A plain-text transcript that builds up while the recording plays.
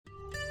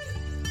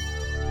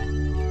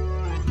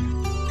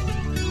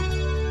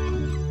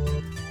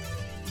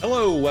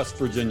Hello, West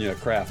Virginia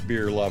craft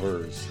beer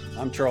lovers.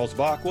 I'm Charles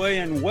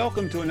Bachway, and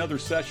welcome to another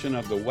session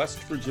of the West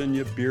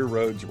Virginia Beer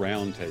Roads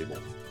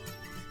Roundtable.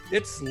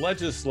 It's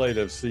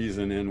legislative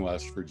season in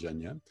West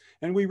Virginia,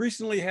 and we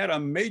recently had a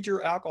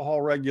major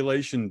alcohol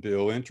regulation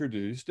bill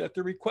introduced at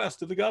the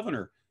request of the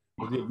governor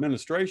or the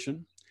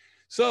administration.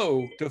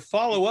 So, to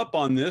follow up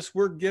on this,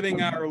 we're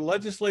getting our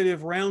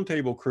legislative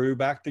roundtable crew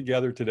back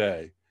together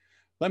today.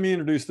 Let me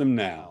introduce them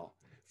now.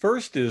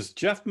 First is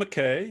Jeff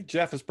McKay.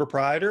 Jeff is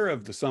proprietor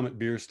of the Summit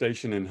Beer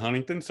Station in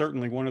Huntington,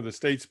 certainly one of the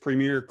state's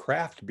premier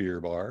craft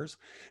beer bars.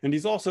 And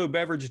he's also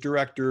beverage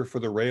director for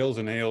the Rails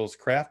and Ales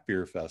Craft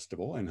Beer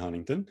Festival in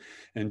Huntington.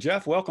 And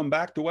Jeff, welcome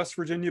back to West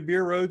Virginia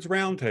Beer Roads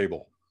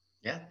Roundtable.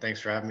 Yeah, thanks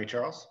for having me,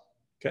 Charles.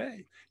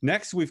 Okay.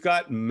 Next, we've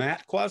got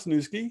Matt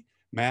Kwasniewski.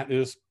 Matt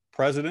is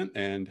president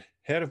and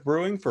head of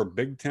brewing for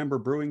Big Timber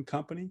Brewing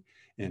Company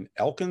in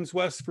Elkins,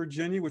 West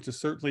Virginia, which is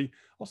certainly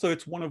also,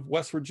 it's one of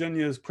West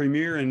Virginia's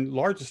premier and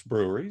largest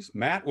breweries.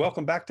 Matt,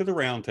 welcome back to the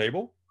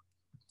roundtable.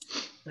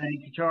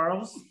 Thank you,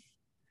 Charles.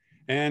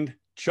 And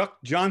Chuck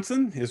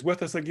Johnson is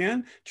with us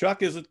again.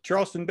 Chuck is a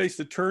Charleston-based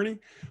attorney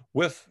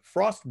with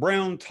Frost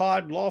Brown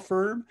Todd Law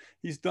Firm.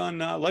 He's done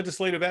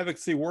legislative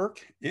advocacy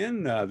work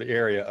in the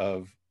area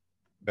of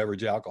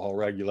beverage alcohol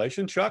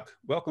regulation. Chuck,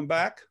 welcome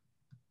back.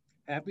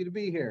 Happy to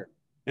be here.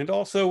 And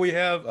also we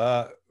have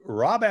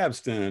Rob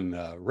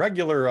Abston,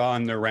 regular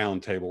on the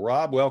roundtable.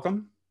 Rob,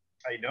 welcome.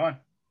 How you doing?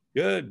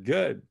 Good,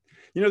 good.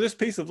 You know, this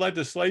piece of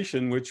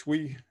legislation, which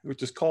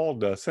is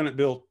called Senate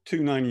Bill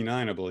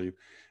 299, I believe,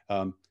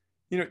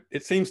 you know,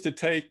 it seems to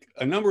take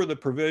a number of the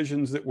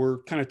provisions that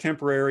were kind of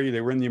temporary.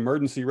 They were in the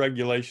emergency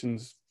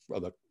regulations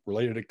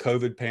related to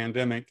COVID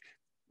pandemic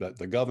that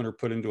the governor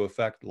put into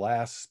effect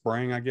last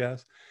spring, I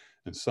guess,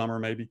 and summer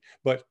maybe.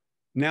 But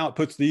now it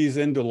puts these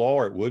into law,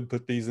 or it would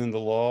put these into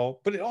law,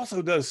 but it also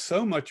does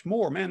so much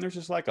more. Man, there's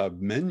just like a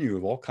menu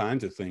of all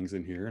kinds of things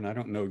in here, and I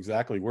don't know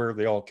exactly where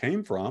they all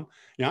came from.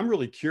 You know, I'm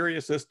really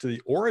curious as to the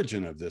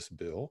origin of this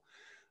bill.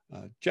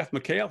 Jeff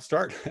McKay, I'll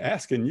start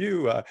asking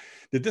you,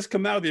 did this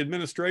come out of the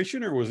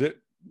administration, or was it,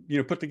 you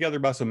know, put together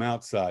by some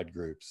outside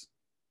groups?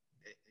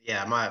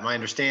 Yeah, my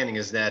understanding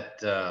is that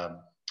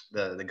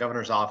the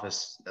governor's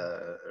office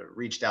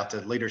reached out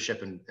to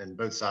leadership in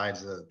both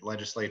sides of the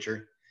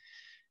legislature.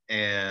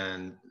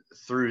 And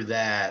through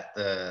that,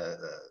 the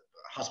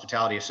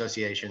Hospitality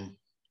Association,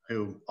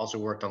 who also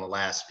worked on the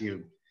last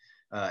few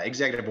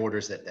executive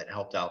orders that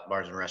helped out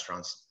bars and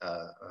restaurants,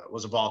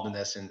 was involved in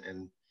this.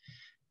 And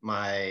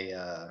my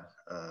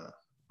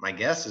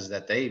guess is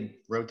that they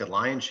wrote the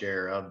lion's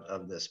share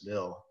of this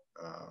bill.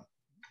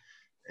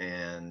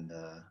 And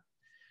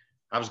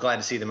I was glad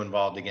to see them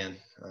involved again,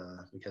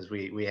 because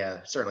we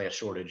have certainly a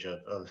shortage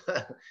of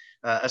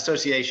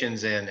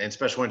associations and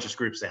special interest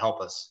groups to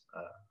help us.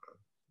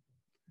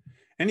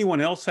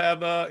 Anyone else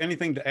have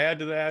anything to add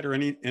to that, or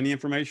any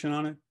information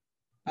on it?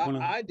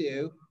 I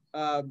do.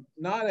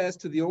 Not as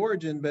to the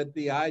origin, but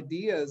the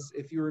ideas.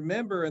 If you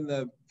remember in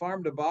the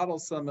Farm to Bottle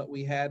Summit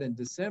we had in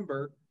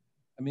December,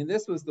 I mean,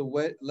 this was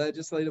the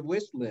legislative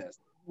wish list.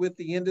 With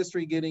the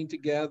industry getting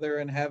together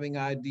and having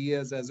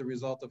ideas as a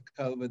result of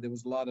COVID, there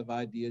was a lot of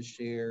ideas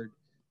shared,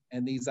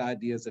 and these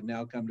ideas have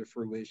now come to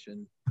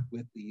fruition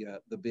with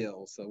the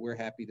bill. So we're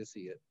happy to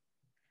see it.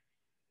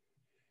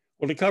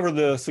 Well, to cover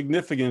the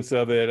significance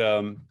of it,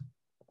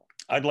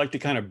 I'd like to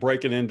kind of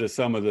break it into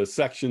some of the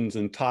sections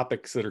and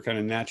topics that are kind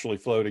of naturally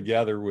flow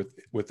together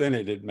within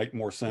it. It'd make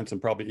more sense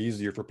and probably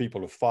easier for people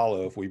to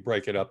follow if we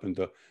break it up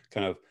into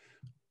kind of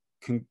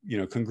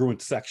congruent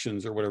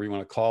sections, or whatever you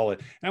want to call it.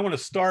 And I want to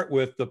start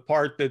with the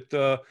part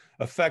that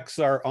affects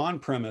our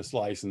on-premise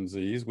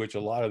licensees, which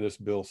a lot of this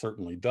bill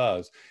certainly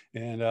does,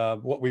 and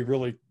what we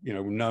really,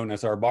 known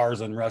as our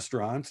bars and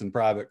restaurants and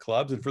private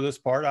clubs. And for this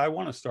part, I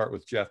want to start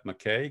with Jeff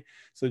McKay.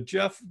 So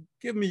Jeff,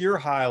 give me your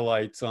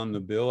highlights on the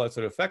bill as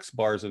it affects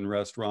bars and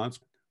restaurants.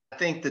 I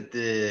think that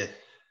the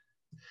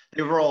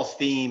overall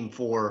theme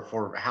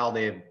for how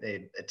they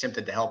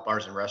attempted to help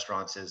bars and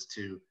restaurants is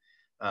to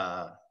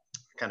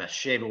kind of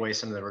shave away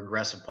some of the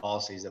regressive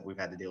policies that we've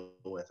had to deal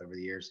with over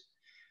the years.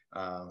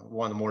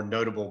 One of the more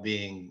notable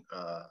being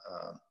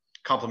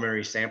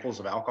complimentary samples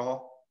of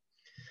alcohol.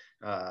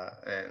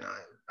 And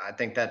I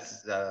think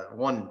that's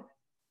one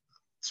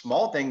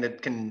small thing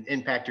that can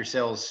impact your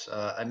sales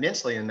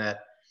immensely, in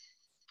that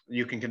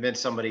you can convince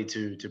somebody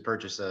to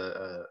purchase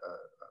a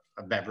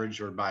beverage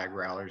or buy a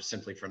growler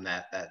simply from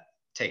that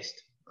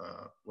taste,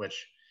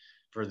 which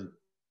for the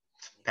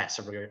past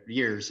several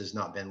years has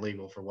not been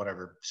legal for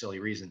whatever silly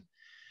reason.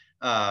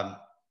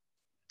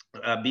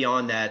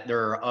 Beyond that,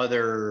 there are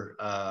other,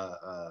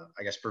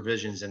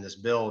 provisions in this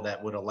bill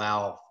that would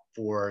allow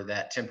for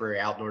that temporary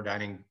outdoor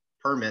dining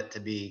permit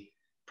to be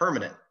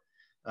permanent.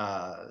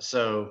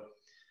 So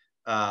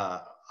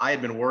I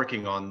had been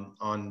working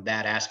on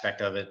that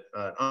aspect of it,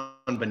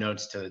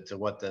 unbeknownst to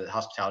what the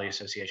Hospitality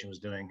Association was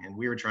doing, and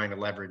we were trying to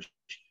leverage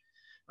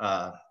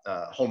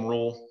home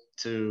rule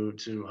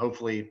to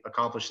hopefully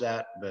accomplish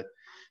that. But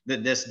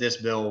this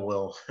bill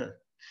will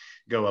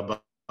go above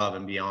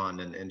and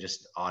beyond and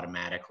just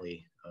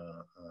automatically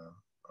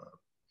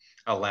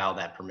allow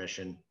that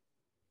permission.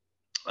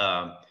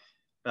 Um,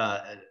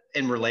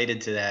 and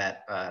related to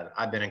that,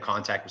 I've been in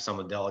contact with some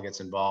of the delegates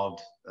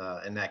involved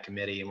in that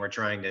committee, and we're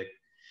trying to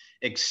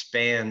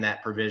expand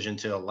that provision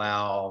to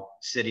allow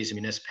cities and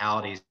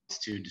municipalities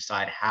to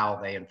decide how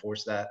they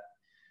enforce that,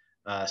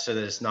 so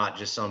that it's not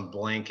just some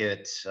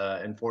blanket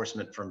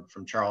enforcement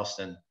from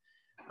Charleston.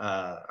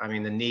 I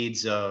mean, the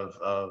needs of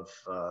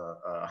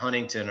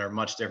Huntington are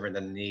much different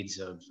than the needs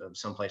of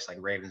someplace like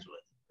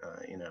Ravenswood,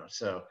 you know.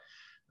 So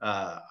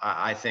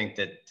I think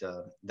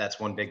that that's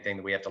one big thing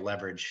that we have to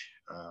leverage.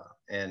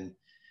 And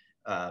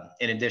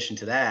in addition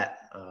to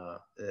that,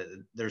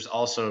 there's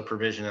also a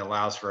provision that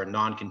allows for a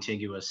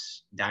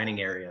non-contiguous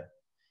dining area,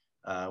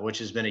 which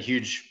has been a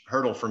huge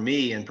hurdle for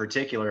me in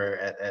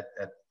particular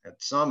at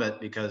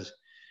Summit, because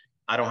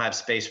I don't have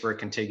space for a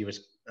contiguous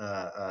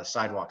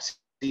sidewalk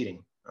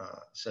seating.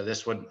 So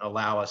this would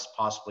allow us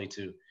possibly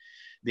to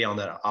be on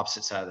the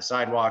opposite side of the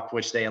sidewalk,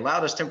 which they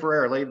allowed us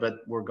temporarily, but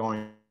we're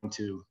going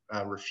to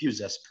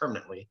refuse us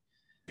permanently.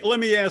 Let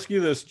me ask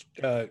you this,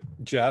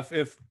 Jeff.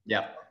 If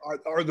yeah,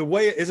 are the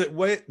way is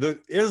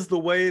the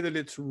way that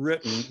it's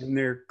written in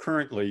there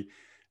currently,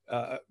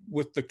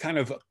 with the kind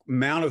of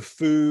amount of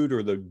food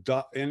or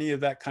any of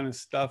that kind of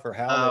stuff, or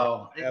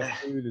how they have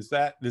food, is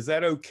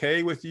that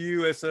okay with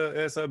you as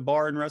a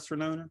bar and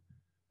restaurant owner?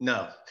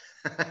 No,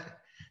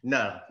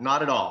 no,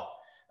 not at all.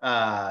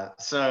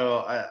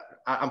 So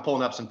I'm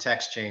pulling up some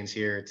text chains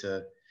here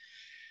to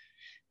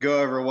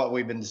go over what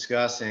we've been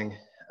discussing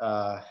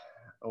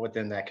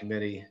within that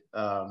committee.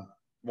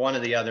 One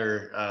of the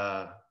other,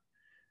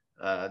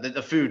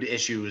 the food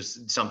issue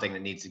is something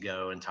that needs to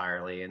go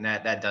entirely, and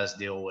that does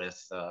deal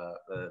with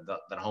the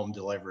home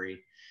delivery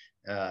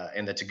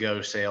and the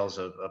to-go sales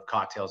of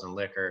cocktails and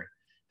liquor.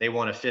 They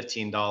want a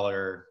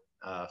 $15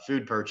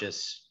 food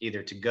purchase,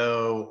 either to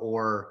go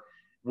or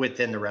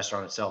within the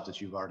restaurant itself that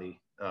you've already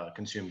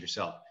consumed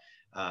yourself.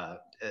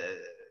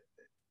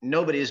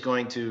 Nobody is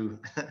going to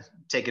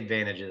take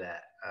advantage of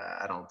that,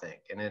 I don't think.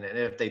 And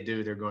if they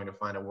do, they're going to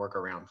find a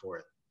workaround for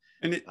it.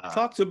 And it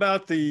talks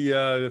about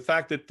the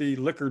fact that the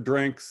liquor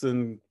drinks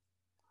and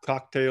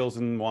cocktails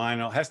and wine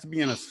has to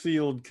be in a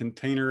sealed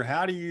container.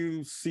 How do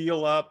you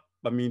seal up?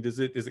 I mean, is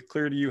it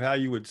clear to you how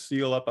you would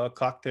seal up a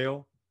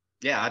cocktail?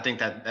 Yeah, I think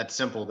that's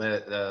simple.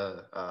 That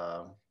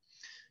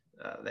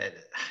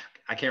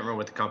I can't remember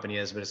what the company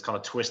is, but it's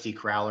called a Twisty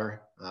Crowler.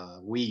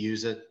 We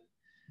use it.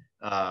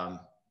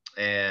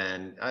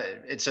 And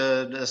it's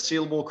a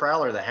sealable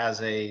crowler that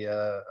has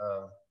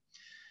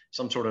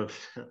some sort of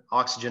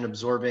oxygen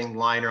absorbing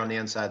liner on the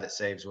inside that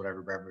saves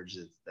whatever beverage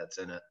that's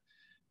in it.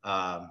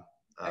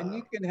 And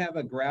you can have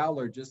a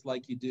growler just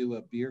like you do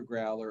a beer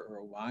growler or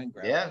a wine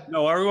growler. Yeah.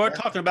 No, we're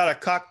talking about a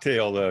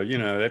cocktail though. You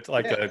know, it's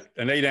like an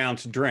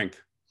 8-ounce drink.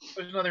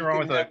 There's nothing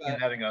wrong with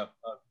having a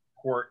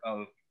quart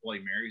of Bloody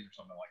Marys or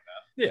something like that.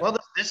 Yeah. Well,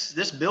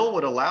 this bill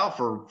would allow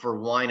for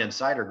wine and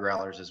cider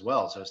growlers as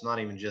well. So it's not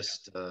even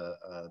just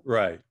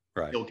right.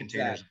 Sealed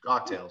containers of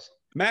cocktails.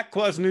 Matt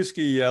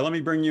Kwasniewski, let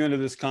me bring you into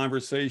this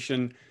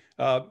conversation.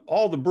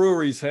 All the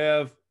breweries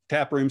have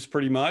tap rooms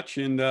pretty much,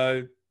 and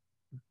there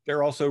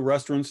are also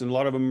restaurants, and a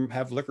lot of them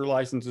have liquor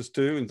licenses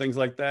too, and things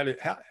like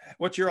that.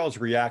 What's your all's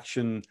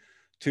reaction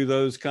to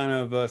those kind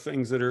of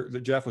things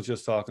that Jeff was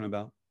just talking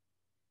about?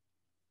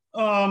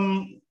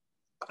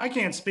 I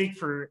can't speak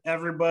for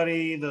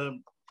everybody.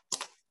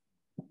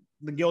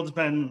 The guild's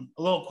been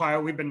a little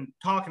quiet. We've been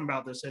talking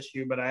about this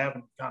issue, but I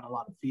haven't gotten a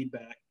lot of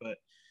feedback. But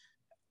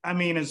I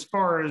mean, as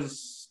far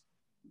as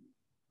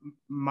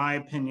my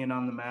opinion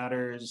on the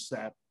matter is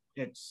that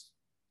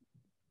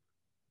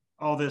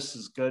all this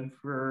is good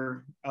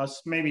for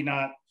us. Maybe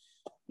not,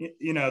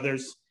 you know,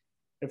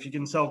 if you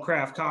can sell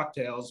craft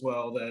cocktails,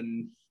 well,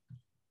 then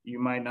you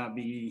might not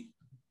be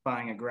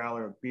buying a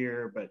growler of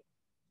beer, but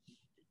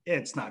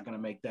it's not going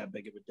to make that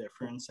big of a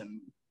difference.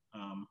 And,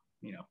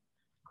 you know,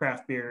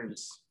 craft beer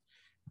is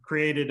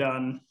created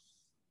on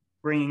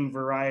bringing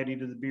variety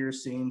to the beer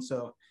scene.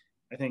 So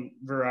I think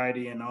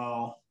variety in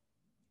all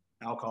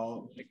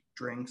alcoholic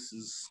drinks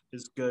is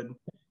good.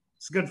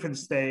 It's good for the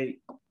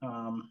state.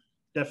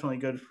 Definitely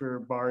good for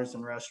bars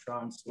and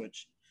restaurants,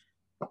 which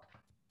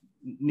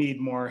need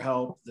more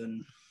help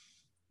than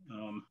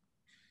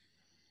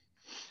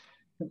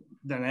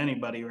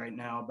anybody right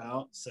now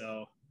about.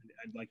 So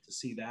I'd like to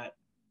see that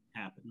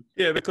happen.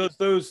 Yeah, because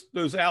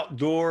those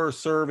outdoor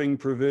serving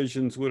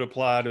provisions would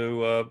apply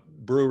to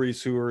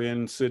breweries who are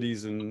in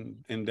cities and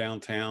in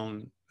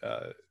downtown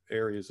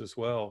areas as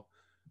well.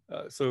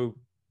 So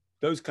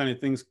those kind of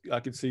things I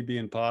could see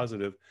being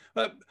positive.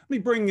 Let me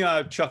bring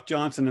Chuck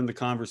Johnson in the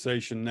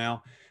conversation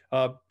now.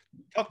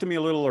 Talk to me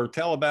a little, or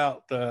tell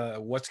about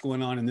what's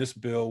going on in this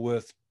bill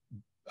with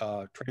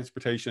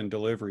transportation and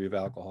delivery of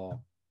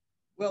alcohol.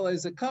 Well,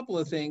 there's a couple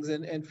of things.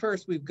 And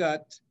first, we've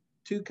got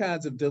two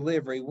kinds of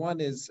delivery.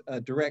 One is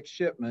a direct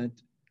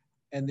shipment,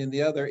 and then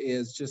the other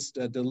is just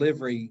a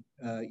delivery,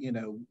 you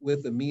know,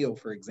 with a meal,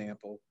 for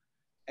example.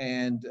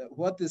 And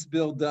what this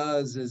bill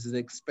does is it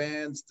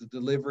expands the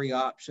delivery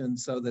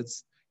options so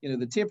that's, you know,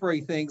 the temporary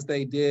things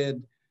they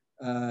did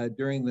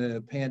during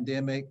the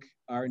pandemic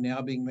are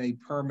now being made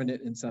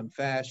permanent in some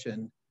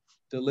fashion.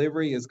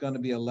 Delivery is going to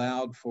be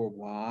allowed for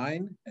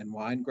wine and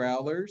wine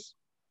growlers.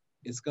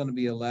 It's going to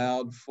be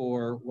allowed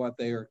for what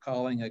they are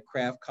calling a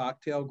craft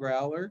cocktail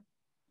growler.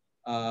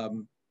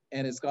 And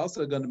it's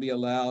also going to be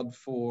allowed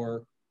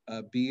for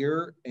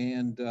beer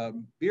and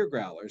beer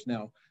growlers.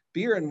 Now,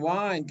 beer and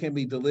wine can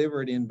be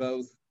delivered in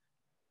both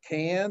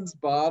cans,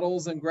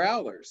 bottles, and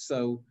growlers.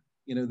 So,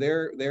 you know,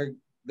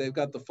 they've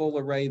got the full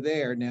array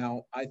there.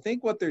 Now, I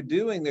think what they're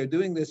doing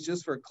this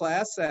just for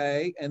Class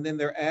A, and then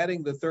they're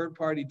adding the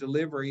third-party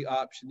delivery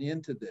option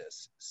into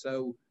this.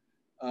 So,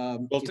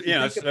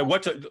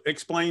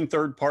 explain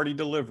third-party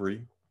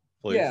delivery,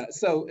 please. Yeah,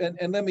 so,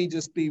 and let me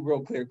just be real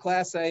clear.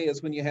 Class A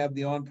is when you have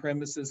the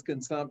on-premises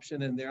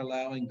consumption and they're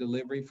allowing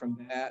delivery from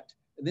that.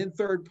 And then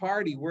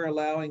third-party, we're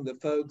allowing the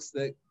folks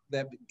that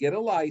get a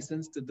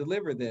license to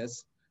deliver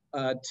this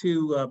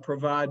to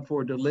provide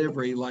for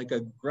delivery, like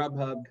a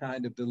Grubhub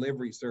kind of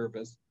delivery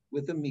service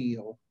with a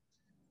meal.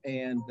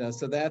 And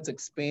so that's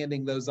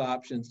expanding those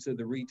options to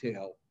the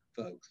retail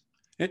folks.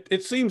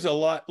 It seems a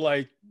lot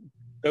like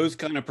those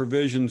kind of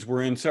provisions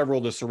were in several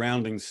of the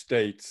surrounding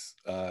states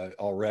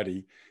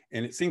already.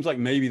 And it seems like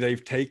maybe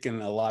they've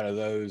taken a lot of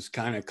those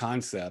kind of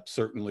concepts,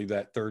 certainly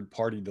that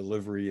third-party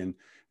delivery, and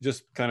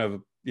just kind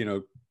of, you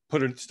know,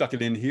 stuck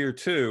it in here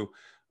too.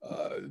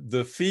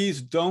 The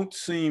fees don't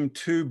seem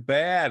too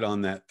bad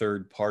on that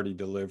third-party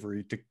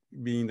delivery, to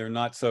mean they're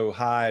not so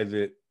high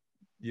that,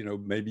 you know,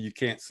 maybe you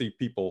can't see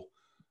people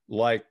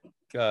like,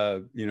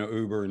 you know,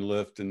 Uber and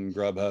Lyft and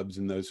Grubhubs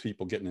and those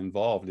people getting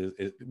involved.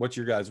 What's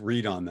your guys'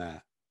 read on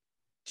that?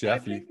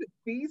 Jeff? I think the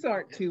fees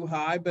aren't too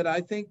high, but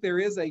I think there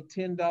is a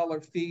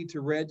 $10 fee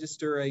to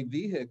register a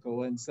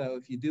vehicle. And so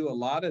if you do a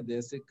lot of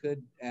this, it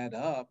could add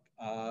up.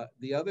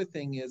 The other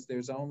thing is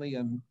there's only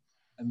a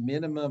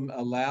minimum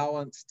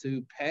allowance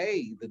to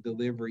pay the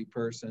delivery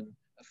person.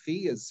 A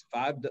fee is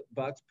 $5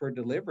 per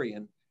delivery,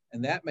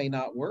 and that may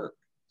not work.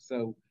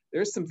 So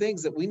there's some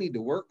things that we need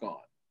to work on.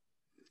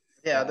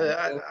 Yeah,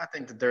 I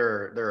think that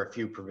there are a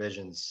few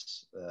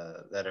provisions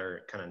that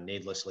are kind of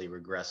needlessly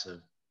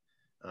regressive,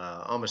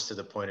 almost to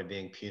the point of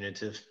being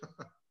punitive.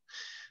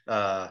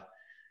 The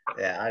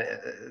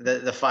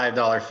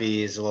 $5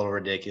 fee is a little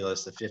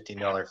ridiculous. The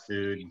 $15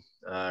 food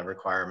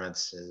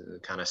requirements is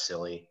kind of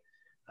silly.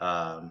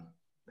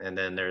 And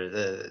then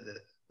there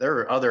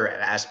are other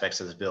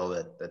aspects of this bill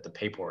that the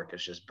paperwork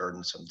is just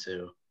burdensome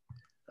too.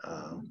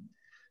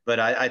 But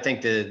I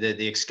think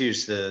the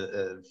excuse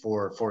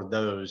for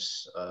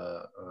those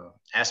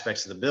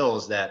aspects of the bill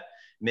is that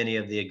many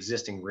of the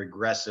existing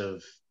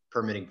regressive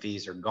permitting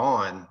fees are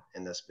gone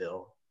in this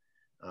bill.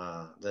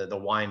 The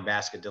wine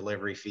basket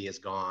delivery fee is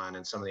gone,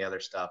 and some of the other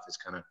stuff is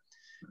kind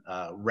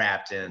of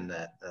wrapped in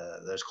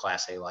those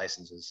Class A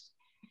licenses.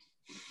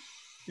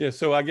 Yeah,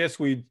 so I guess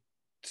we'd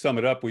sum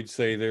it up. We'd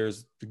say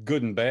there's the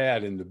good and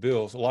bad in the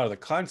bills. A lot of the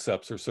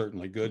concepts are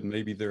certainly good, and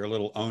maybe they're a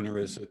little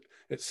onerous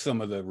at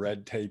some of the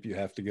red tape you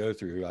have to go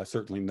through. I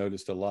certainly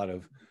noticed a lot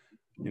of,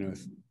 you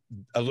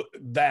know,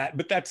 that,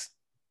 but that's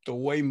the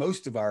way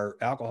most of our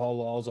alcohol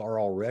laws are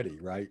already,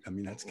 right? I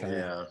mean, that's kind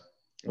of.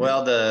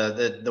 Well,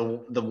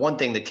 the one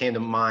thing that came to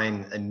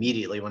mind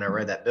immediately when I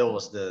read that bill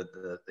was the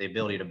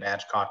ability to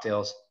batch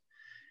cocktails.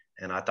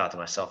 And I thought to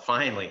myself,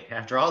 finally,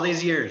 after all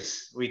these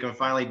years, we can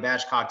finally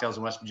batch cocktails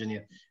in West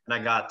Virginia. And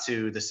I got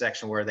to the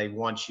section where they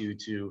want you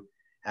to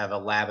have a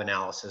lab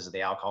analysis of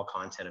the alcohol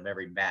content of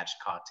every batch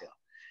cocktail.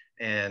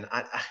 And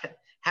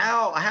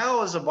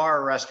how is a bar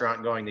or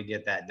restaurant going to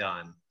get that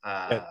done?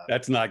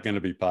 That's not going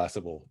to be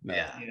possible. No.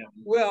 Yeah.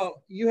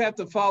 Well, you have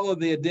to follow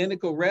the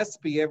identical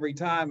recipe every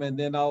time, and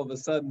then all of a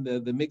sudden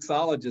the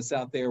mixologists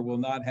out there will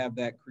not have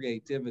that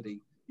creativity.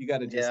 You got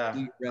to just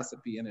do your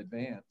recipe in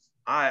advance.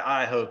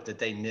 I hope that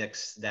they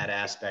nix that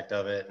aspect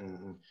of it,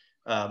 and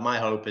my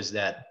hope is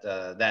that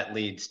that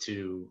leads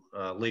to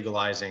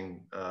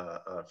legalizing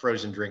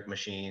frozen drink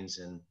machines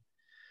and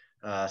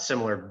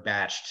similar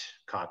batched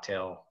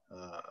cocktail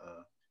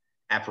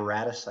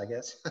apparatus, I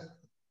guess.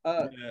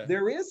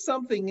 There is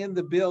something in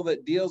the bill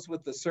that deals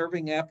with the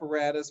serving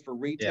apparatus for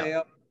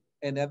retail,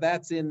 and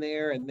that's in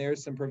there, and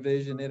there's some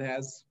provision. It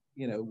has,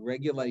 you know,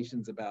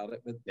 regulations about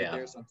it, but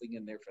there's something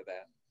in there for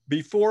that.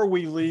 Before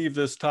we leave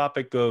this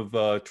topic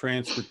of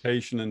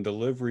transportation and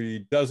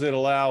delivery, does it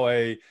allow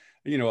a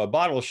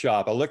bottle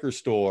shop, a liquor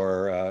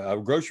store, a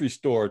grocery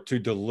store to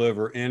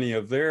deliver any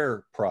of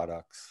their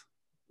products?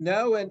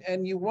 No,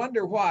 and you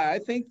wonder why. I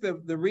think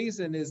the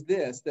reason is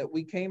this, that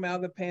we came out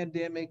of the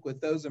pandemic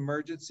with those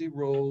emergency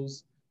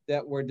rules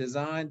that were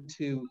designed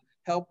to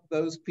help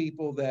those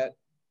people that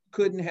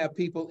couldn't have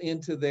people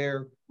into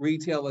their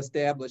retail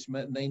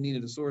establishment, and they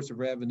needed a source of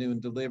revenue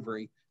and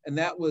delivery. And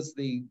that was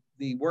the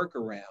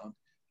workaround.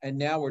 And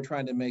now we're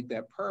trying to make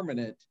that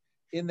permanent.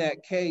 In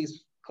that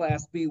case,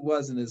 Class B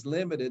wasn't as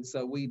limited,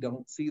 so we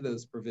don't see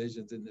those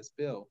provisions in this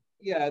bill.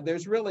 Yeah,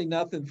 there's really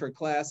nothing for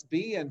Class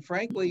B. And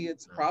frankly,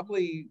 it's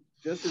probably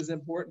just as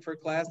important for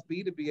Class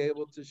B to be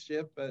able to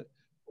ship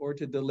or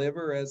to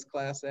deliver as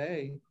Class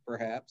A,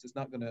 perhaps. It's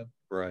not going to,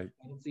 right.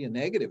 I don't see a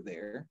negative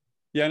there.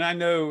 Yeah, and I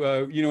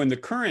know, in the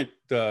current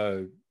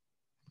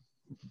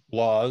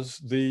laws,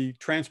 the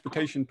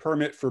transportation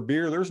permit for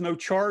beer, there's no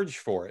charge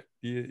for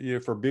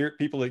it. For beer,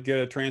 people that get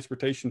a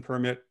transportation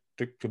permit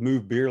to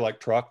move beer like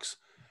trucks,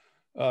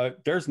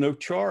 there's no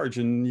charge.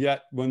 And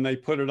yet when they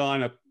put it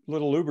on a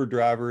little Uber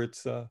driver,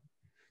 it's,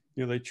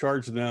 they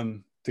charge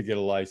them to get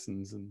a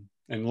license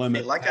and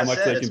limit how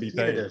much they can be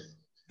paid.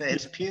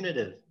 It's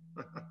punitive.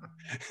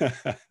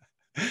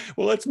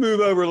 Well, let's move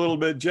over a little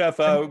bit, Jeff.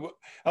 I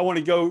want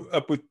to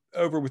go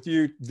over with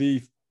you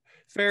the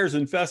fairs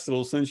and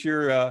festivals, since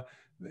you're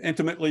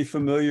intimately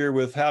familiar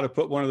with how to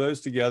put one of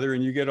those together,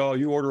 and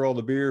you order all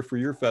the beer for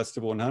your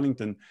festival in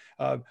Huntington.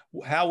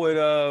 How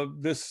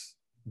would this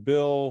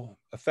bill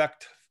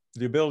affect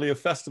the ability of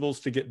festivals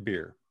to get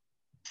beer?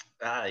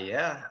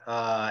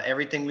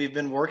 Everything we've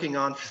been working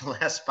on for the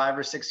last 5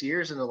 or 6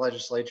 years in the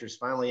legislature is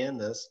finally in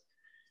this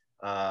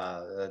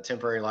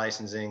temporary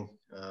licensing.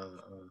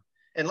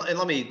 And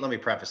let me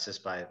preface this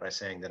by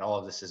saying that all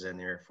of this is in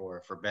there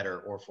for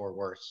better or for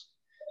worse.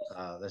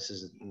 This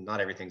is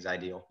not everything's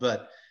ideal,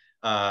 but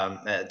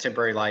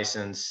temporary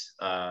license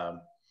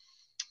that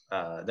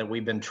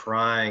we've been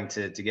trying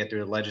to get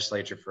through the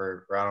legislature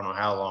for I don't know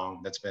how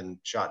long, that's been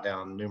shot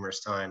down numerous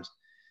times,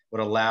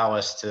 would allow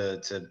us to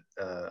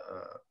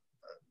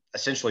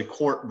essentially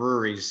court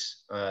breweries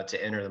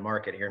to enter the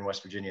market here in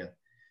West Virginia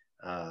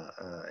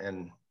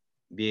and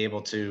be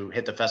able to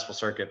hit the festival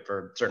circuit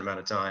for a certain amount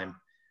of time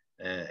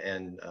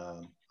and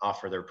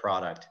offer their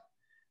product,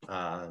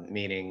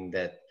 meaning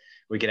that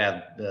we could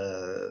have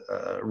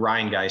the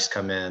Rheingeist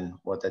come in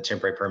with a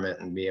temporary permit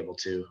and be able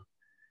to,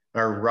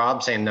 or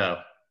Rob saying no.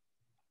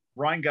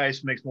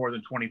 Rheingeist makes more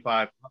than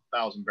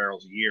 25,000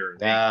 barrels a year.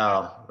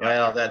 Oh,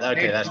 well,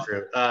 that's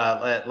true.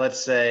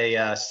 Let's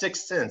say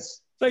 6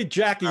 cents. Say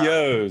Jackie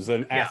O's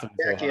and Athens.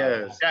 Jackie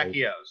O's.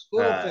 Jackie O's.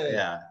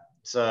 Yeah.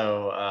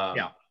 So,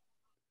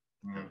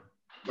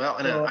 Well,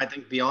 and I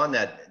think beyond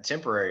that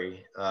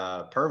temporary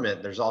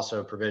permit, there's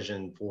also a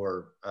provision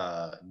for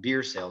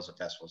beer sales at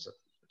festivals.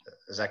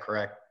 Is that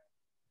correct?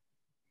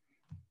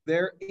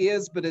 There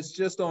is, but it's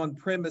just on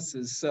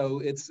premises.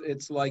 So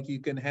it's like you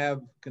can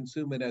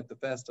consume it at the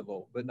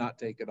festival, but not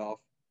take it off.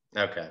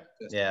 Okay.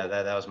 Yeah,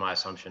 that was my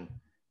assumption.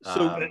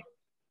 So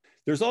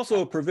there's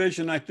also a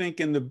provision, I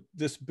think, in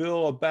this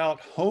bill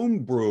about home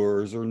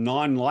brewers or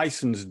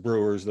non-licensed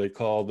brewers, they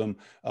call them,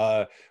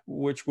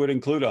 which would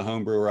include a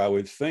home brewer, I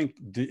would think.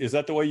 Is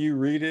that the way you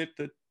read it?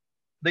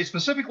 They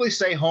specifically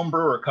say home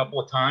brewer a couple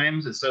of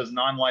times. It says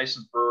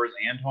non-licensed brewers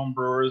and home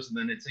brewers, and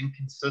then it's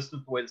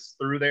inconsistent the way it's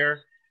through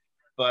there.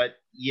 But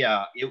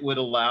yeah, it would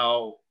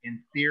allow,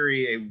 in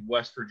theory, a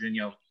West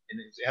Virginia, and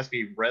it has to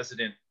be a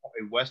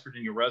West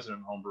Virginia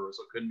resident home brewer,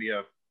 so it couldn't be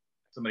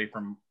somebody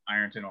from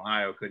Ironton,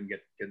 Ohio couldn't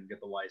get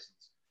the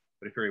license.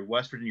 But if you're a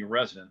West Virginia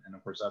resident, and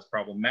of course that's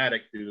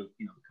problematic due to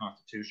the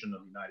Constitution of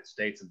the United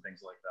States and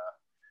things like that.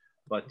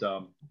 But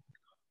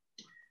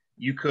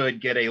you could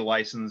get a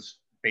license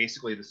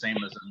basically the same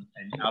as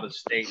an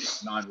out-of-state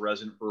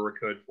non-resident brewer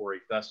could for a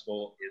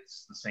festival.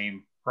 It's the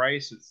same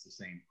price, it's the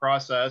same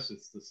process,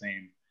 it's the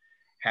same.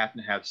 Have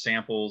to have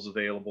samples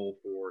available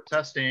for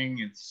testing.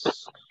 It's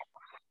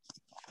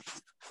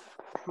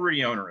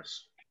pretty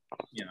onerous,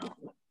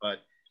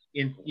 but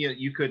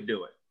you could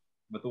do it.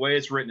 But the way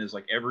it's written is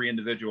like every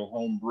individual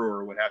home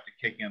brewer would have to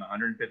kick in a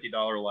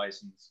 $150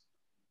 license,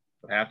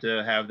 would have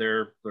to have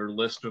their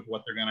list of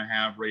what they're going to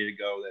have ready to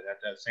go. They'd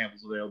have to have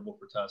samples available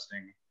for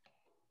testing.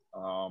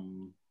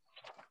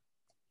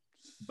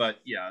 But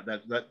yeah,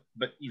 but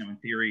in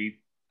theory,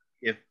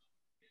 if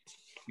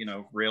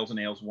Rails and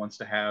Ales wants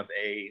to have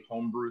a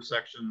homebrew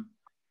section,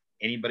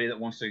 anybody that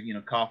wants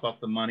to cough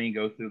up the money,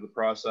 go through the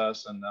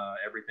process, and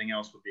everything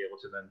else would be able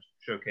to then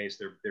showcase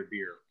their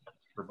beer,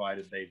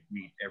 provided they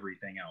meet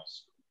everything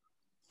else.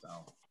 So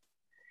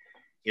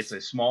it's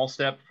a small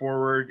step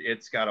forward.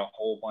 It's got a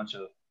whole bunch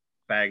of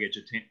baggage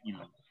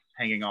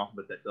hanging off of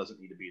it that doesn't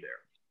need to be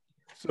there.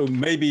 So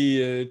maybe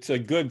it's a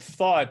good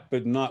thought,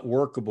 but not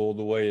workable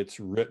the way it's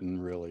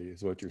written, really,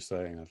 is what you're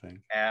saying, I think.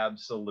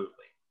 Absolutely.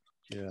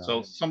 Yeah.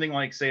 So something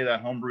like, say,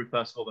 that homebrew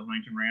festival that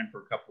Huntington ran for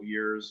a couple of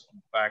years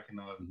back in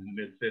the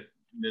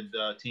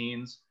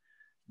mid-teens,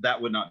 that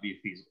would not be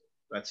feasible.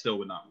 That still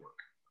would not work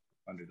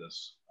under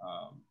this.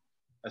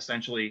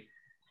 Essentially,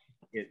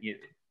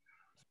 it's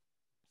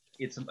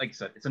like I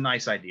said, it's a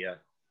nice idea.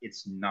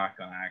 It's not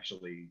going to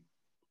actually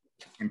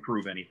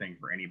improve anything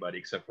for anybody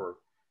except for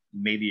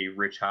maybe a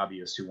rich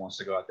hobbyist who wants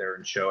to go out there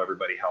and show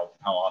everybody how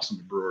awesome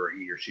a brewer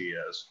he or she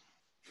is.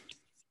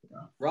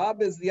 Yeah.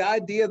 Rob, is the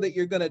idea that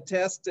you're going to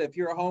test, if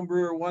you're a home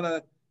brewer,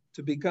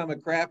 to become a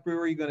craft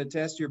brewer, you're going to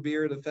test your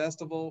beer at a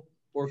festival?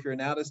 Or if you're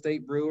an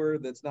out-of-state brewer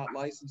that's not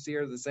licensed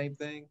here, the same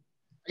thing?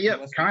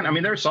 Yeah, kind of. I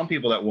mean, there are some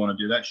people that want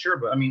to do that, sure.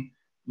 But I mean,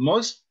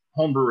 most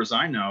home brewers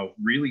I know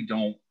really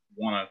don't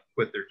want to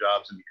quit their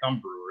jobs and become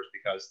brewers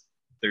because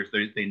they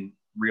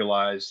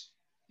realize,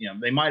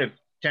 they might have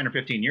 10 or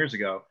 15 years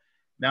ago.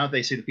 Now that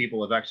they see the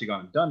people have actually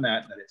gone and done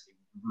that it's a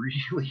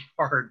really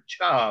hard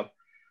job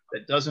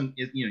that doesn't,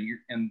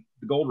 and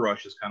the gold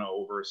rush is kind of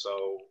over.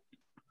 So,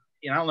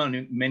 I don't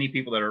know many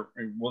people that are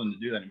willing to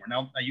do that anymore.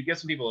 Now you get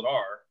some people that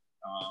are,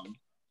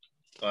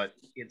 but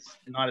it's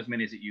not as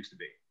many as it used to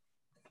be.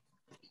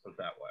 Let's put it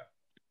that way.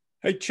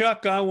 Hey,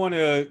 Chuck, I want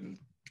to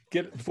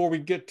before we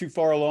get too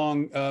far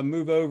along,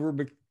 move over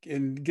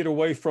and get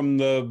away from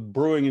the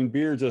brewing and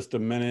beer just a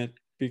minute,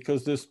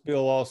 because this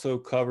bill also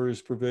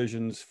covers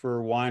provisions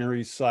for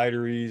wineries,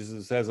 cideries.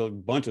 It has a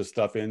bunch of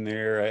stuff in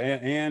there,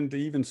 and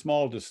even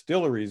small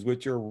distilleries,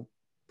 which are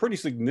pretty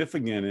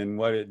significant in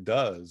what it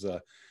does.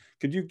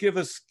 Could you give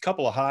us a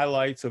couple of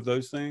highlights of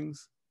those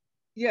things?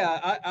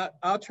 Yeah,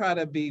 I'll try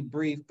to be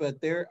brief,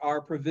 but there are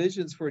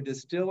provisions for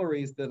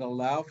distilleries that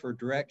allow for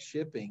direct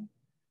shipping.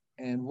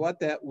 And what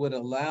that would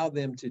allow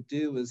them to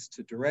do is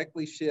to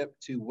directly ship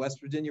to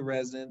West Virginia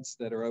residents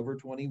that are over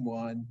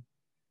 21,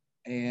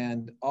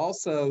 and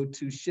also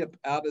to ship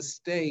out of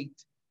state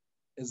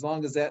as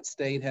long as that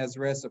state has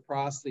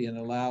reciprocity and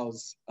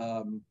allows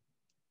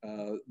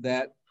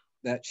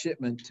that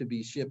shipment to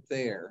be shipped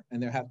there.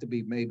 And there have to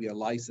be maybe a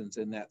license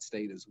in that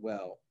state as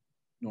well,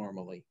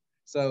 normally.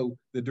 So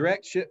the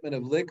direct shipment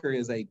of liquor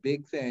is a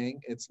big thing.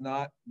 It's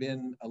not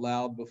been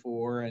allowed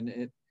before, and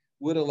it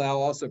would allow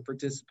also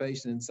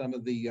participation in some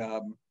of the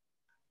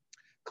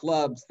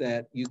clubs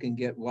that you can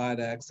get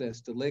wide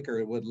access to liquor.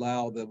 It would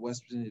allow the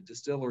West Virginia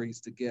distilleries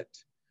to get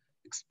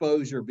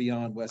exposure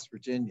beyond West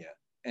Virginia.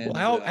 And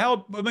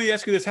well, let me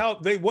ask you this: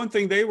 one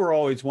thing they were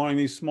always wanting,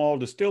 these small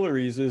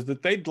distilleries, is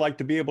that they'd like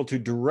to be able to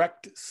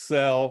direct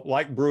sell,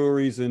 like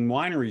breweries and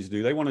wineries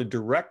do. They want to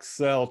direct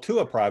sell to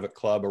a private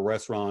club, a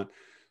restaurant,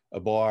 a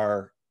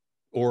bar,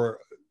 or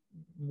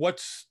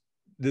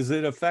does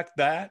it affect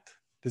that?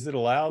 Does it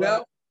allow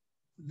that?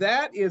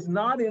 That is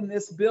not in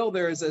this bill.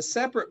 There is a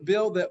separate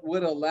bill that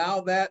would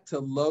allow that to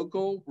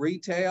local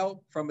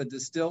retail from a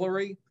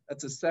distillery.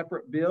 That's a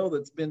separate bill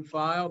that's been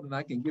filed, and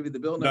I can give you the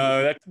bill number.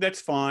 No,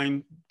 that's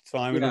fine. It's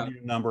fine. We don't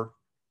need a number.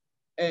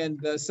 And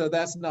so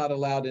that's not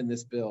allowed in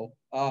this bill.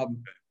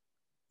 And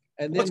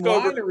then Let's go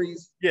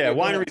wineries.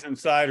 Wineries and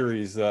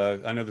cideries.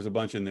 I know there's a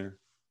bunch in there.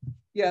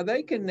 Yeah,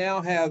 they can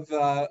now have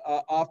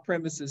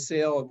off-premises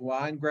sale of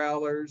wine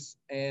growlers,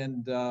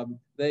 and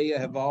they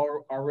have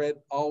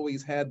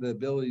always had the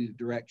ability to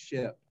direct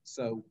ship.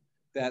 So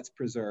that's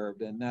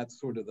preserved, and that's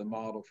sort of the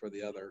model for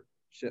the other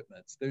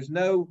shipments. There's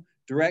no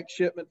direct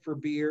shipment for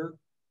beer,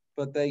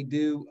 but they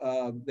do.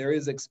 There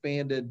is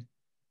expanded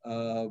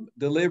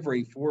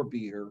delivery for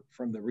beer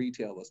from the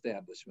retail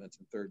establishments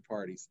and third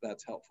parties.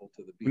 That's helpful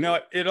to the beer. Now,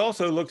 it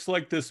also looks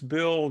like this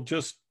bill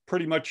just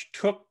pretty much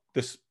took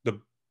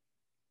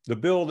the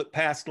bill that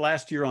passed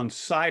last year on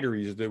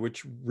cideries,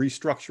 which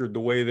restructured the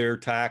way they're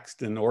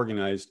taxed and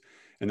organized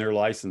and their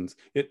license.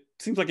 It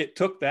seems like it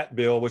took that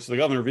bill, which the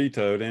governor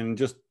vetoed, and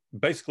just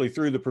basically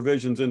threw the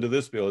provisions into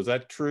this bill. Is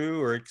that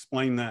true, or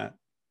explain that?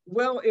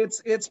 Well,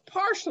 it's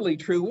partially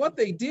true. What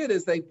they did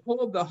is they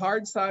pulled the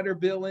hard cider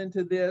bill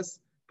into this,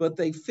 but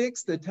they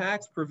fixed the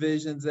tax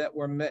provisions that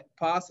were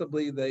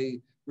possibly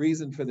the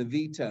reason for the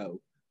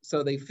veto.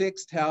 So they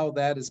fixed how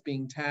that is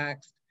being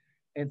taxed.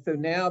 And so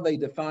now they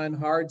define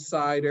hard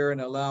cider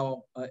and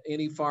allow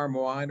any farm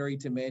winery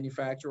to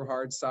manufacture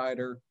hard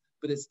cider,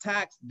 but it's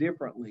taxed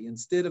differently.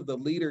 Instead of the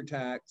liter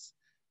tax,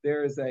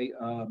 there is a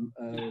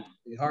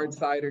hard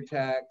cider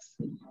tax.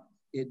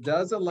 It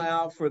does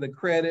allow for the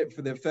credit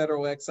for the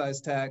federal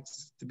excise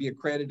tax to be a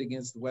credit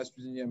against the West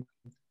Virginia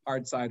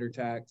hard cider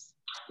tax.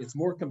 It's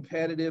more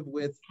competitive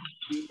with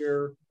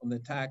beer on the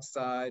tax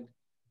side.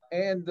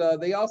 And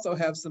they also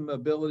have some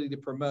ability to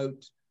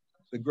promote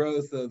the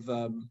growth of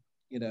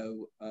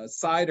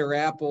cider,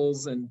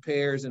 apples, and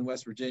pears in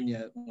West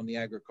Virginia on the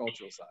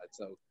agricultural side.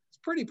 So it's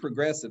a pretty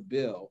progressive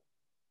bill,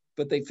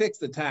 but they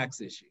fixed the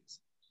tax issues.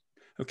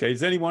 Okay,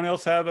 does anyone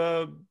else have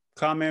a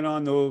comment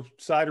on the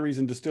cideries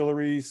and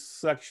distilleries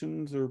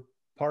sections or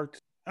parts?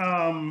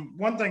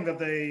 One thing that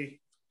they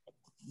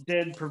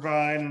did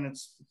provide, and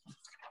it's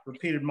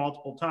repeated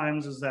multiple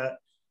times, is that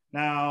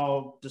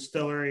now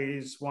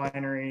distilleries,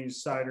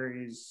 wineries,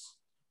 cideries,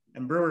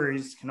 and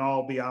breweries can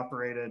all be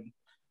operated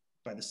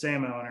by the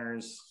same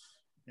owners,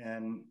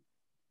 and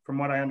from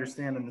what I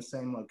understand, in the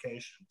same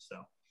location. So,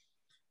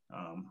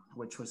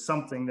 which was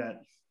something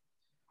that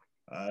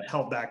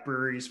held back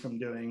breweries from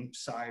doing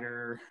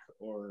cider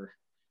or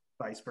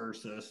vice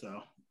versa.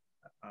 So,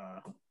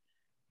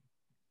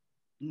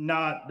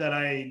 not that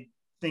I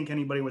think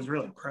anybody was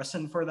really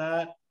pressing for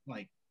that.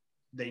 Like,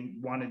 they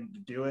wanted to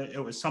do it.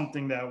 It was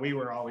something that we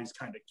were always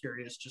kind of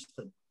curious, just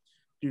to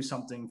do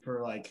something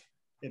for, like,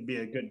 it'd be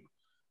a good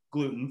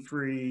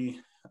gluten-free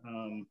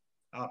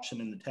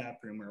option in the tap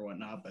room or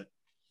whatnot, but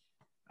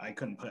I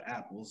couldn't put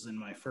apples in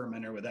my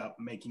fermenter without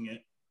making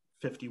it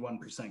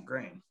 51%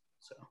 grain.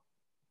 So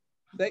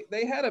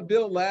they had a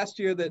bill last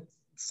year that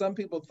some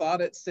people thought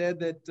it said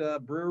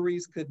that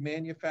breweries could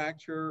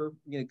manufacture,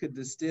 could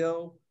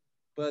distill,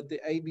 but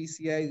the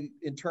ABCA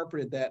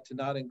interpreted that to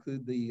not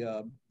include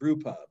the brew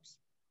pubs.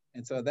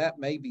 And so that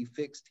may be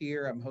fixed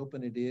here. I'm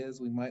hoping it is.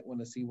 We might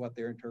want to see what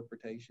their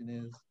interpretation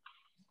is.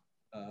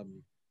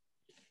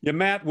 Yeah,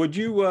 Matt, would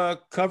you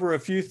cover a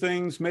few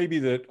things maybe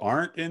that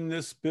aren't in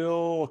this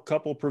bill, a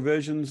couple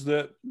provisions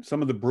that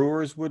some of the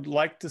brewers would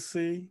like to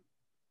see?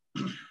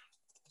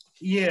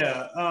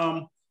 Yeah,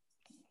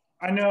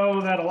 I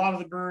know that a lot of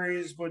the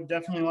breweries would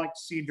definitely like to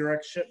see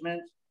direct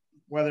shipment,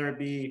 whether it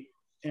be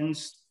in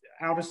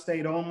out of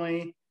state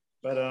only,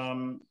 but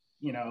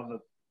you know,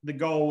 the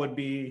goal would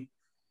be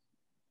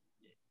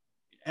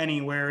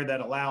anywhere that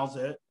allows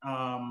it.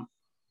 And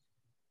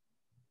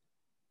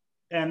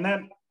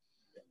that,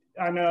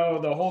 I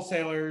know the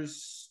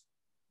wholesalers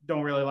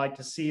don't really like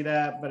to see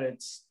that, but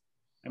it's,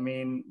 I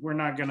mean, we're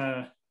not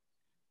gonna,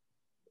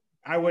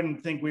 I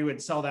wouldn't think we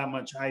would sell that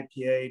much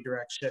IPA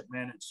direct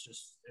shipment. It's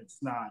just, it's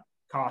not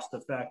cost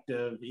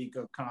effective,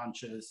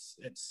 eco-conscious.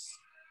 It's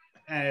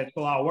a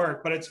lot of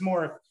work, but it's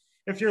more,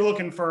 if you're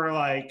looking for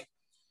like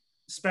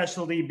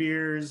specialty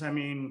beers, I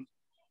mean,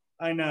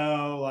 I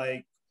know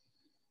like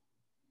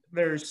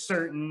there's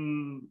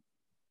certain,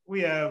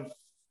 we have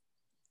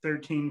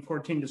 13,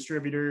 14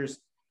 distributors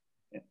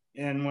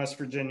in West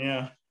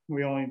Virginia.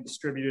 We only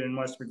distribute in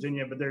West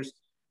Virginia, but there's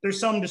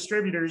some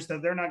distributors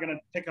that they're not going to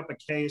pick up a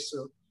case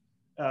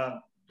of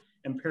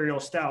Imperial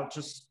Stout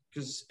just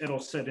because it'll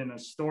sit in a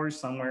store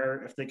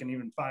somewhere if they can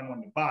even find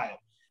one to buy it.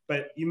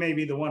 But you may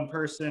be the one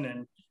person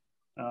in,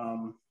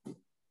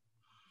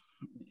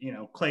 you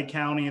know, Clay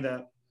County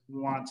that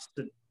wants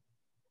to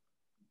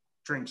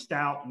drink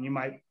stout, and you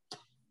might,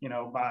 you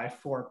know, buy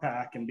a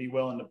 4-pack and be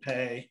willing to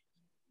pay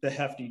the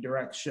hefty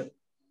direct ship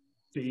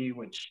fee,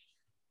 which,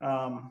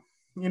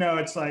 you know,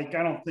 it's like,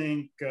 I don't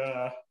think,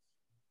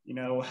 you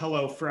know,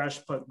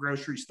 HelloFresh put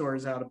grocery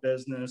stores out of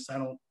business. I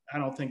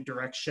don't think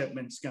direct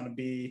shipment's going to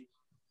be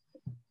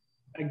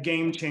a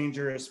game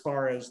changer as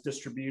far as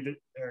distributed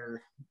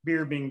or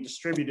beer being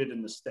distributed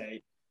in the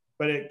state,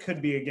 but it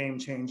could be a game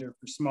changer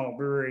for small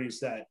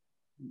breweries that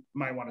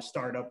might want to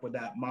start up with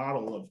that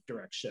model of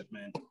direct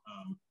shipment.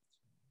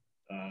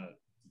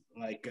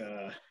 Like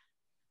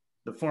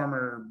the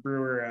former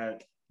brewer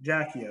at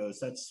Jackie O's,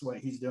 that's what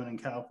he's doing in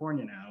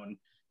California now.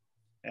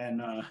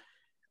 And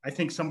I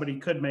think somebody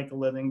could make a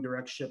living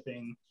direct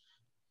shipping,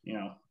 you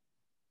know,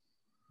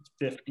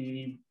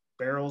 50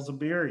 barrels of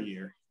beer a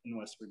year in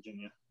West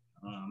Virginia.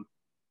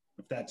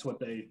 If that's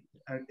what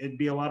it'd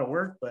be a lot of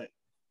work, but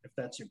if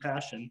that's your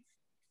passion,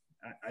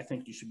 I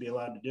think you should be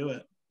allowed to do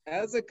it.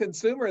 As a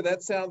consumer,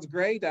 that sounds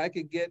great. I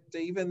could get,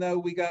 even though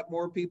we got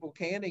more people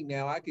canning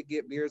now, I could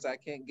get beers I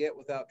can't get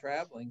without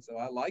traveling. So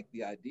I like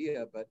the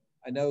idea, but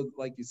I know,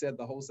 like you said,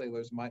 the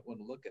wholesalers might want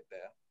to look at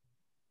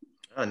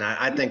that. And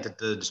I think that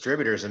the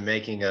distributors are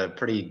making a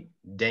pretty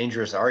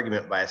dangerous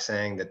argument by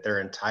saying that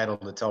they're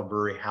entitled to tell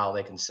brewery how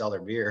they can sell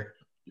their beer.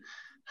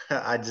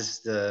 I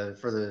just,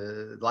 for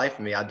the life of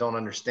me, I don't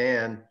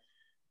understand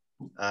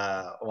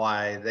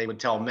why they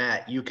would tell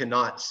Matt, you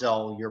cannot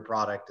sell your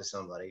product to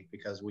somebody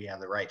because we have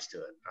the rights to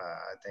it.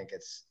 I think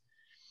it's,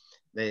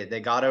 they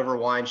got over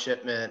wine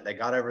shipment. They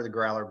got over the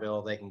growler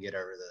bill. They can get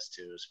over this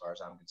too, as far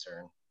as I'm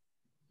concerned.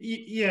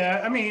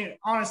 Yeah. I mean,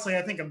 honestly,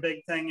 I think a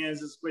big thing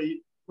is we've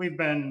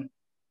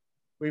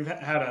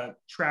had a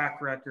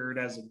track record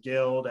as a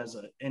guild, as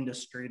an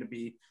industry, to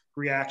be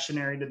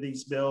reactionary to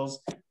these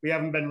bills. We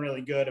haven't been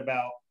really good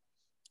about,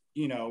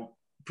 you know,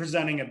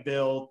 presenting a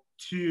bill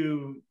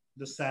to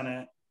the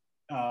Senate.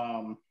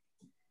 And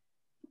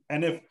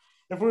if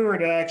we were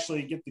to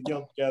actually get the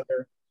guild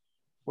together,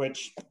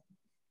 which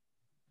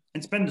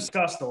it's been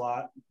discussed a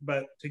lot,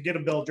 but to get a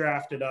bill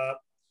drafted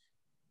up,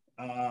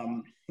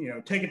 you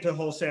know, take it to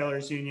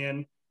wholesalers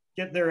union,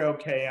 get their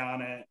okay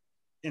on it,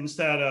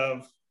 instead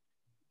of,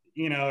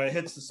 you know, it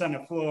hits the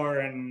Senate floor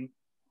and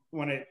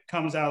when it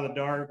comes out of the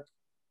dark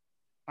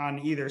on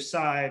either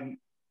side,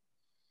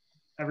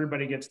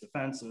 everybody gets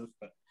defensive.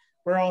 But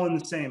we're all in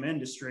the same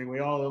industry. We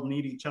all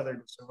need each other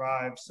to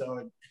survive.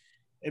 So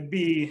it'd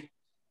be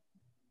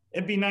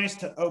nice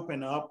to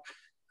open up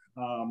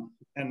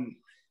and,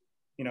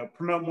 you know,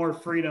 promote more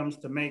freedoms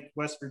to make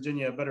West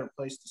Virginia a better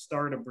place to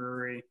start a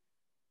brewery.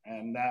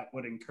 And that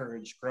would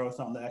encourage growth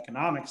on the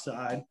economic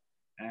side.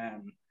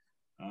 And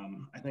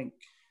I think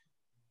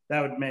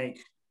that would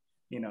make,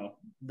 you know,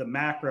 the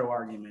macro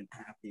argument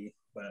happy.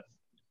 But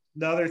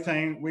the other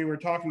thing we were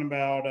talking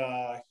about,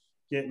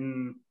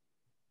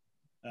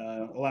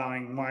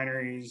 allowing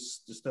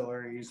wineries,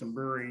 distilleries, and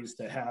breweries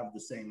to have the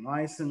same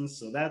license.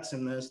 So that's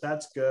in this.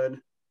 That's good.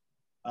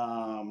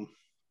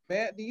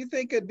 Matt, do you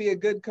think it'd be a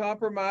good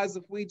compromise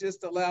if we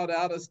just allowed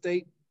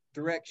out-of-state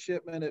direct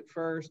shipment at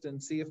first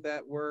and see if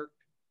that worked?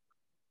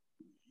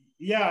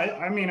 Yeah,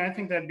 I mean, I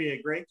think that'd be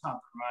a great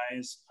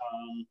compromise.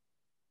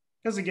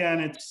 Because again,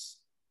 it's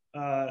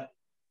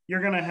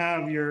you're going to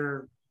have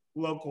your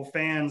local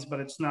fans, but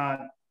it's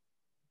not,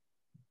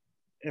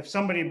 if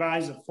somebody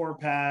buys a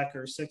 4-pack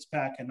or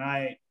 6-pack a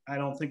night, I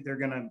don't think they're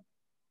going to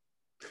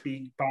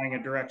be buying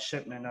a direct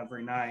shipment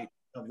every night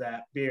of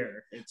that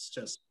beer. It's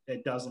just,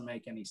 it doesn't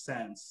make any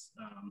sense.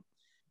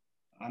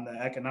 On the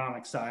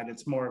economic side,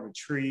 it's more of a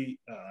treat.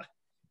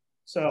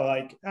 So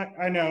like,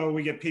 I know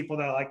we get people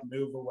that like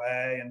move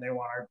away and they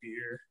want our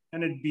beer,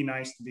 and it'd be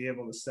nice to be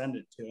able to send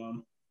it to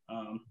them.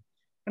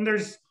 And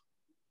there's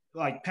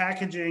like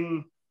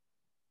packaging,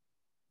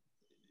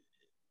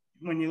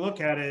 when you look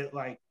at it,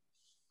 like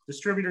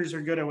distributors are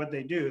good at what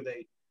they do.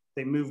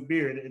 They move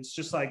beer. It's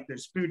just like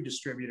there's food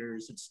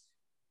distributors. It's,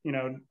 you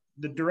know,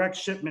 the direct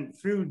shipment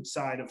food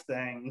side of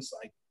things,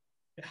 like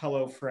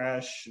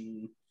HelloFresh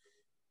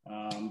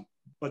and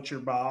Butcher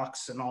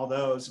Box and all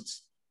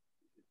those,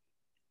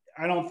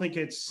 I don't think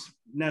it's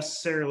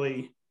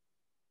necessarily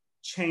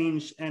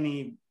changed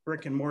any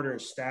brick and mortar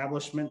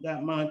establishment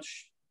that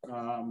much.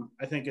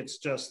 I think it's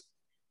just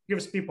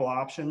gives people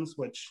options,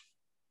 which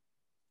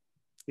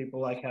people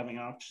like having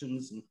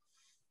options. And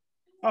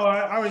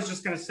I was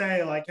just going to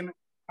say, like, and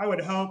I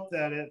would hope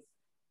that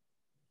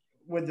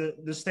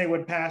the state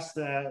would pass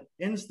the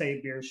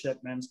in-state beer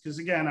shipments, because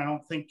again, I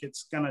don't think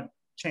it's going to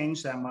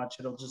change that much.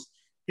 It'll just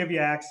give you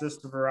access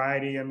to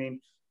variety. I mean,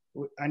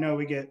 I know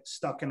we get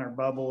stuck in our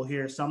bubble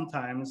here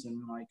sometimes,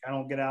 and like I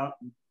don't get out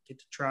and get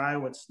to try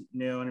what's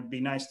new, and it'd be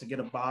nice to get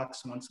a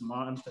box once a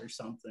month or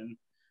something.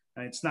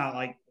 And it's not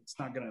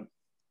going to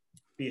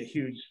be a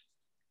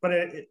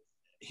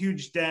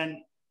huge dent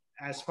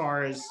as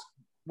far as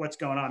what's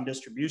going on in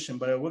distribution,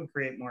 but it would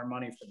create more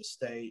money for the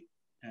state.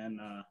 And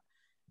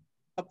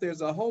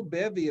there's a whole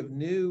bevy of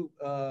new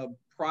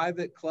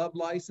private club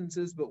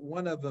licenses, but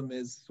one of them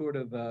is sort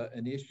of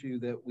an issue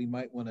that we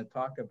might want to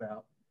talk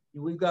about.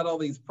 We've got all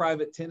these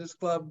private tennis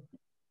club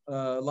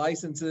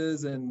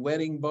licenses and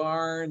wedding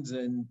barns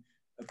and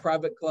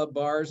private club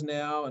bars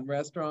now and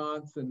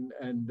restaurants and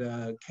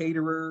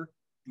caterer.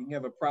 You can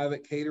have a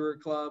private caterer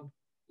club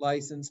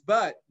license,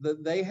 but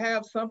they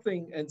have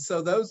something. And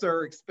so those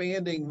are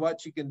expanding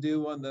what you can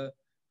do on the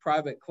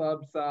private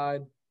club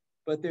side.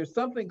 But there's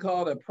something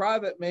called a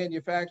private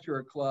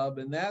manufacturer club,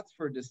 and that's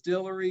for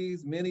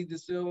distilleries, mini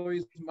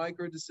distilleries,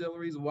 micro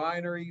distilleries,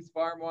 wineries,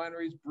 farm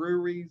wineries,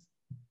 breweries.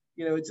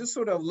 You know, it just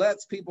sort of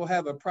lets people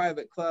have a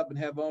private club and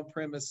have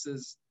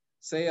on-premises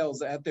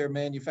sales at their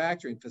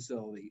manufacturing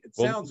facility. It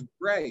sounds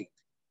great.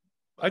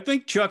 I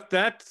think, Chuck,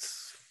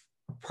 that's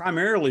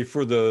primarily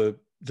for the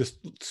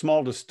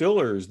small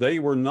distillers. They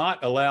were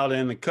not allowed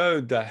in the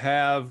code to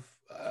have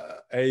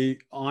a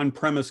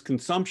on-premise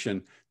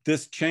consumption.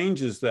 This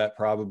changes that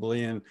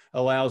probably and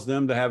allows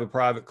them to have a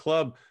private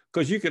club,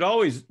 because you could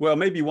always, well,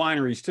 maybe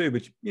wineries too,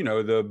 but you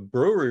know, the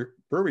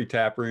brewery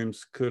tap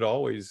rooms could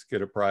always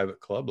get a private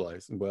club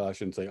license. Well, I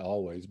shouldn't say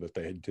always, but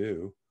they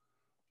do.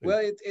 Well,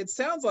 it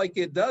sounds like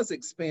it does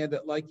expand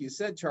it, like you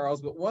said,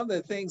 Charles, but one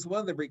of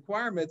the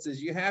requirements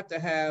is you have to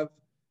have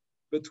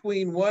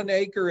between 1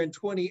 acre and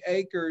 20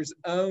 acres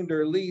owned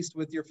or leased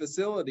with your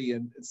facility.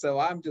 And so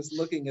I'm just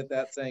looking at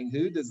that saying,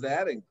 who does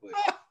that include?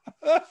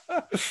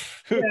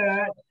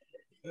 Yeah,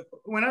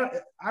 when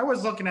I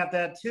was looking at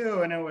that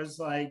too, and it was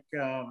like,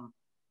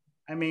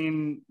 I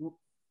mean,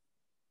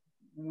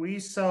 we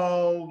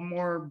sell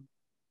more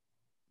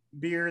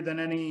beer than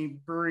any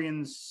brewery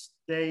in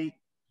state,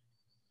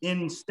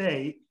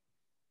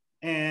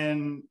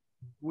 and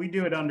we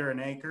do it under an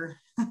acre.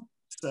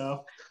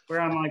 So we're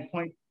on like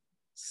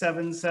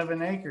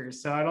 0.77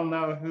 acres. So I don't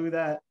know who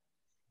that,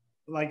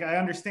 like, I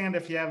understand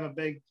if you have a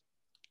big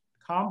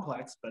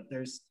complex, but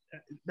there's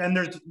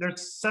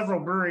several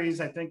breweries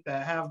I think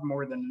that have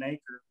more than an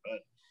acre, but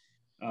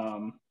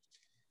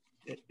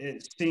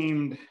it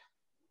seemed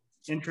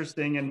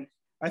interesting. And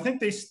I think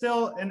they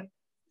still, and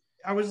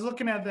I was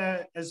looking at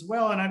that as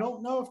well, and I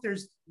don't know if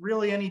there's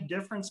really any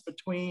difference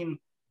between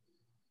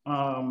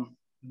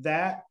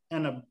that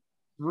and a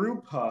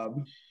brew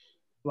pub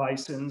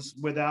license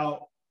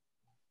without,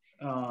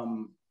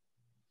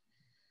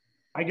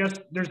 I guess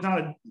there's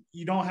not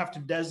you don't have to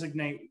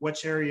designate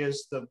which area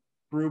is the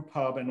brew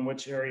pub and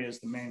which area is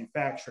the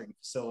manufacturing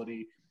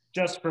facility,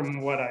 just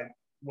from what I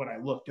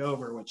looked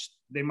over, which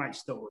they might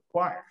still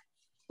require.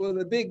 Well,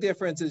 the big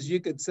difference is you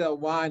could sell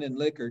wine and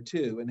liquor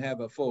too and have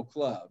a full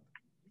club.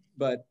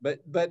 But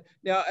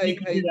now you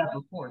can do that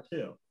before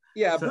too.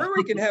 Yeah, a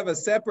brewery can have a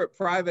separate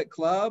private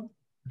club,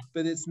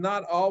 but it's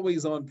not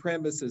always on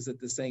premises at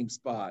the same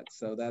spot.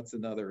 So that's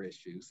another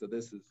issue. So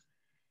this is,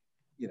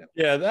 you know.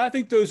 Yeah, I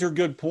think those are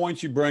good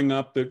points you bring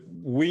up, that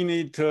we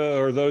need to,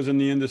 or those in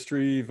the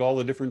industry of all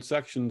the different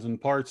sections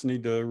and parts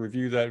need to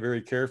review that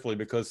very carefully,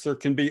 because there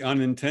can be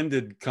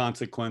unintended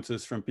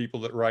consequences from people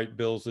that write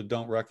bills that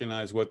don't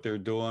recognize what they're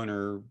doing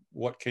or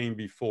what came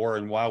before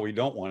and why we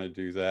don't want to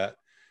do that,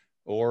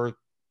 or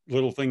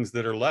little things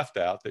that are left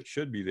out that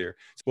should be there.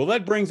 Well,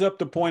 that brings up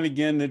the point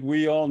again that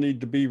we all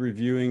need to be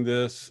reviewing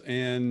this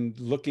and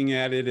looking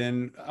at it.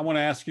 And I want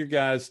to ask you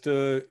guys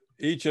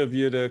each of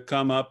you to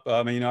come up.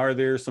 I mean, are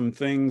there some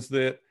things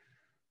that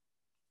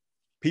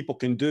people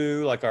can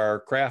do, like our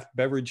craft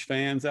beverage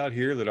fans out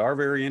here that are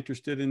very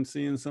interested in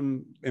seeing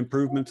some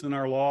improvements in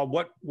our law?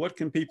 What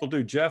can people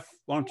do? Jeff,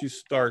 why don't you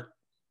start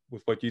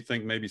with what you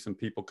think maybe some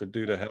people could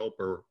do to help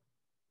or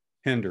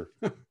hinder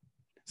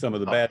some of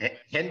the bad.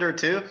 Hinder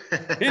too?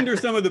 Hinder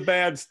some of the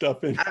bad stuff.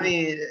 I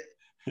mean,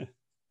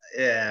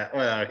 yeah,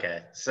 well,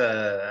 okay.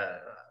 So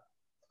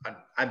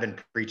I've been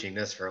preaching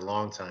this for a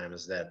long time,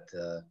 is that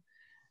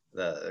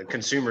the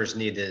consumers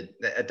need to,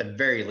 at the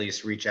very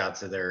least, reach out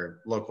to their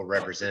local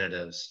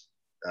representatives,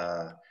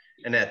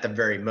 and at the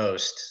very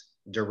most,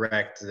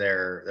 direct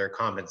their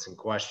comments and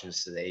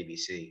questions to the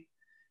ABC.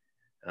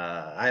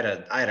 I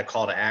had a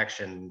call to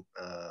action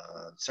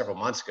several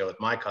months ago with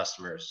my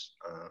customers,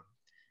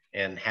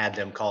 and had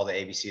them call the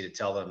ABC to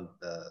tell them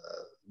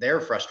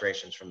their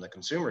frustrations from the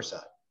consumer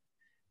side.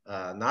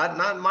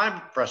 Not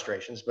my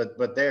frustrations,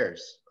 but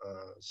theirs.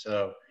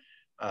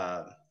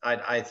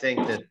 I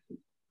think that,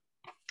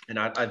 and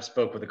I've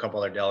spoke with a couple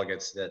other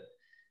delegates that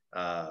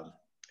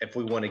if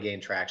we want to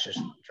gain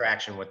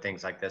traction with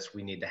things like this,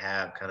 we need to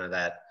have kind of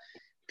that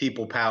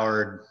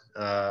people-powered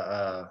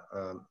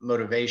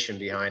motivation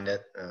behind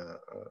it,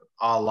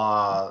 a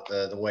la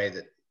the way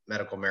that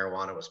medical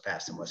marijuana was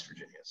passed in West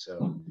Virginia.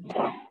 So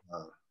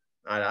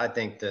I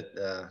think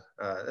that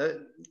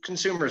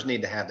consumers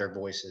need to have their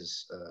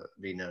voices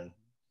be known.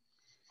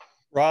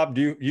 Rob,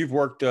 you've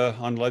worked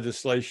on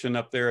legislation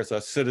up there as a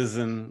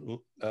citizen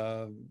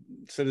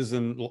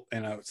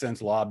in a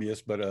sense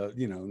lobbyist, but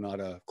not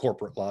a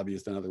corporate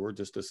lobbyist. In other words,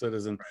 just a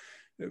citizen.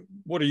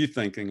 What are you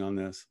thinking on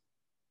this?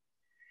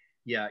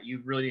 Yeah,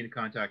 you really need to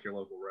contact your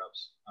local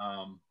reps.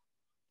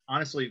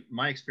 Honestly,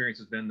 my experience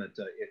has been that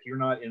if you're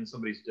not in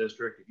somebody's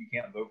district, if you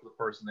can't vote for the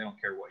person, they don't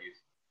care what you.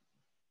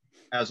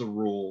 As a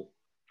rule,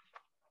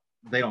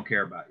 they don't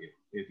care about you.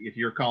 If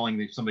you're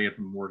calling somebody up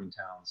from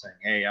Morgantown saying,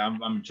 "Hey,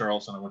 I'm in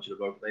Charleston, I want you to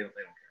vote," they don't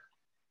care.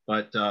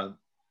 But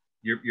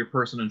your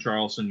person in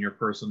Charleston, your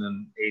person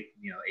in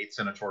 8th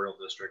senatorial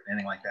district,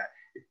 anything like that,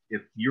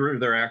 if you're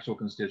their actual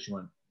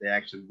constituent, they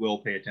actually will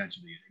pay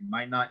attention to you. They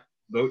might not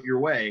vote your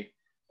way,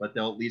 but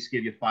they'll at least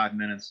give you 5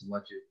 minutes and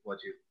let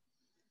you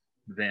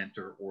vent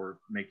or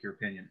make your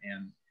opinion.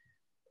 And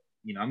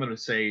I'm going to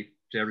say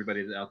to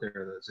everybody that's out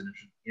there that's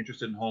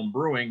interested in home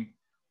brewing,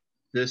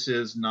 this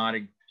is not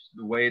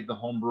the way the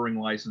home brewing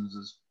license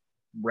is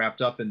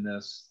wrapped up in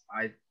this.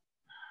 I'm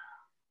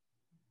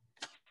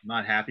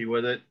not happy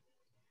with it,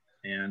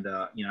 and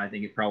I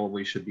think it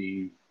probably should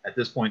be at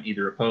this point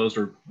either opposed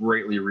or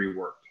greatly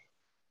reworked.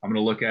 I'm going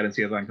to look at it and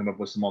see if I can come up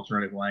with some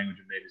alternative language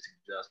and maybe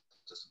suggest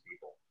to some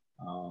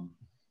people.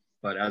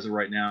 But as of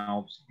right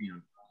now,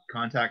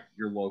 contact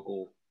your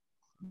local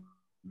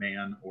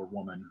man or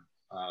woman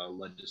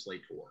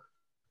legislator.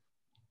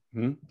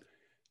 Mm-hmm.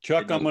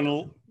 Chuck, I'm going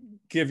to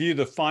give you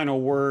the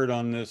final word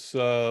on this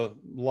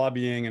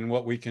lobbying and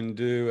what we can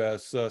do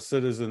as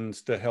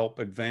citizens to help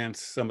advance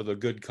some of the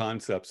good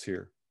concepts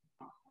here.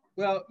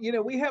 Well,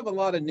 we have a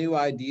lot of new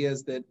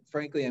ideas that,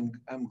 frankly,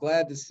 I'm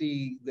glad to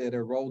see that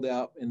are rolled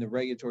out in the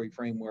regulatory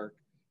framework.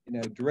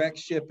 Direct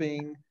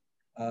shipping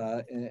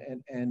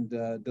and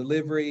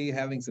delivery,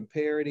 having some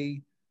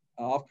parity,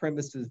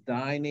 off-premises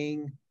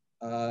dining,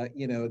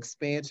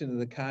 expansion of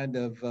the kind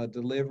of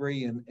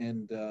delivery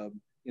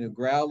and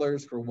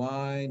growlers for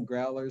wine,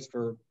 growlers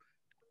for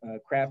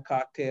craft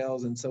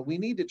cocktails. And so we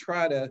need to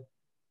try to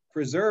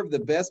preserve the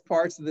best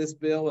parts of this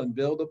bill and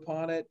build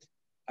upon it.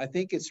 I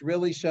think it's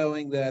really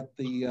showing that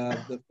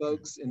the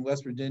folks in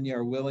West Virginia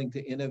are willing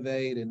to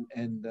innovate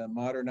and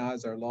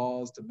modernize our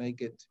laws to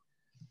make it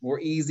more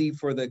easy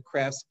for the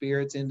craft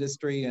spirits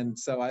industry. And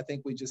so I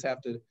think we just have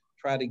to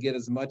try to get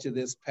as much of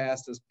this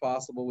passed as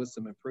possible with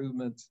some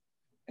improvements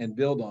and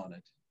build on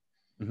it.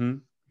 Mm-hmm.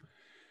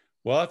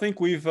 Well, I think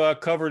we've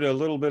covered a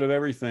little bit of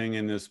everything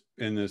in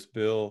this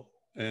bill,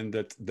 and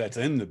that's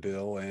in the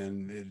bill,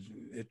 and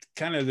it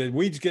kind of, the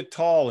weeds get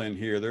tall in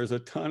here. There's a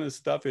ton of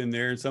stuff in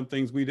there and some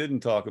things we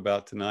didn't talk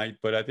about tonight,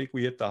 but I think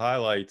we hit the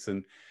highlights,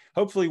 and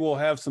hopefully we'll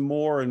have some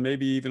more, and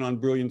maybe even on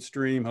Brilliant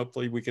Stream,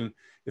 hopefully we can,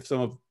 if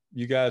some of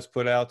you guys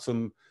put out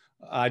some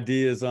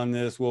ideas on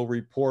this, we'll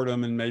report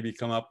them and maybe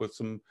come up with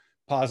some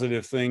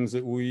positive things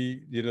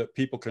that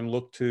people can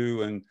look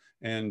to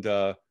and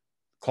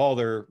call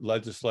their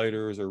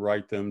legislators or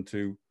write them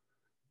to,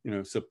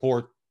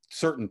 support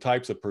certain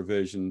types of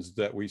provisions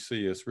that we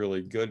see as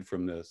really good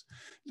from this.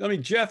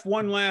 Jeff,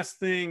 one last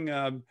thing.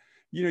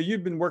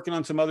 You've been working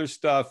on some other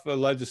stuff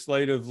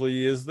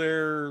legislatively. Is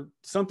there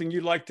something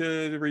you'd like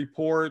to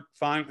report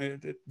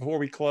before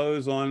we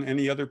close on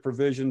any other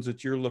provisions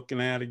that you're looking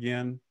at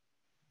again?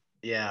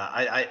 Yeah,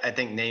 I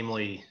think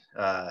namely,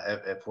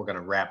 if we're going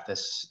to wrap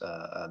this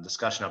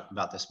discussion up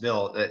about this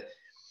bill, that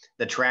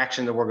the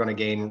traction that we're going to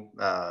gain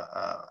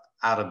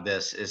out of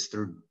this is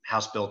through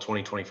House Bill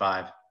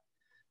 2025.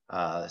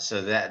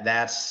 So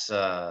that's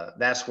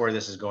where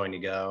this is going to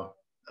go.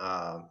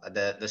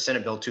 The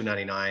Senate Bill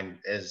 299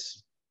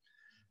 is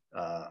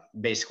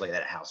basically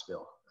that House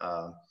bill.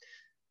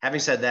 Having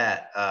said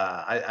that,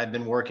 I've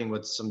been working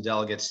with some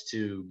delegates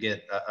to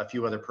get a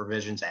few other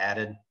provisions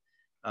added.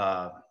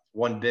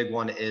 One big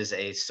one is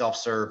a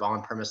self-serve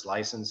on-premise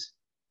license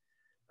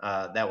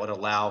that would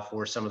allow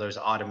for some of those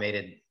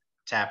automated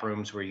tap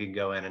rooms where you can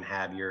go in and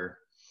have your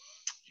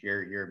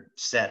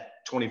set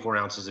 24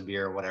 ounces of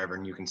beer or whatever,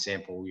 and you can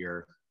sample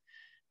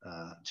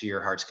to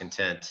your heart's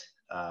content.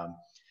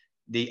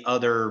 The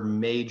other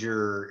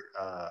major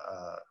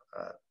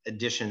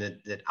addition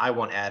that I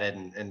want added,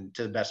 and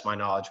to the best of my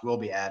knowledge will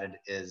be added,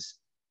 is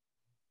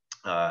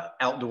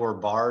outdoor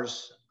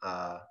bars.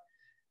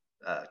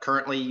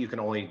 Currently, you can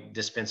only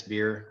dispense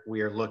beer.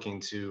 We are looking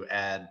to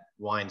add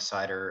wine,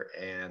 cider,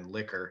 and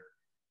liquor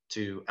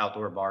to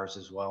outdoor bars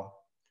as well.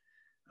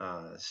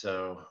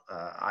 So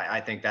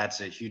I think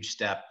that's a huge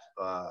step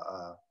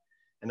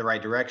in the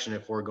right direction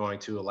if we're going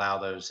to allow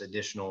those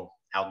additional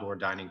outdoor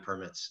dining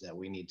permits. That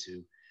we need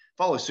to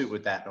follow suit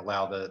with that and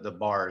allow the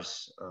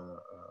bars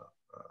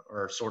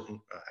or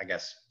I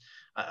guess,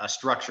 a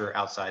structure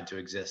outside to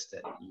exist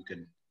that you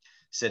could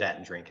sit at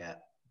and drink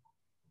at.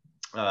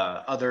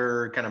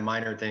 Other kind of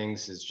minor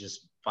things is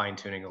just fine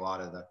tuning a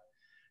lot of the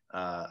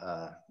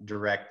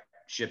direct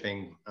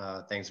shipping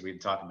things we've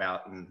talked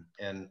about.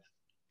 And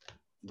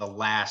the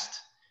last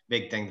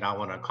big thing that I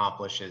want to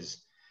accomplish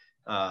is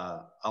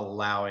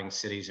allowing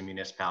cities and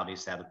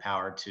municipalities to have the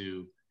power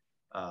to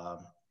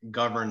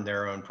govern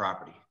their own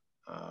property,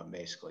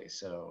 basically.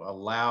 So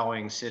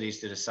allowing cities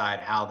to decide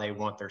how they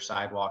want their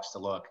sidewalks to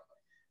look,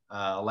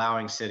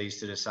 allowing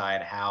cities to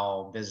decide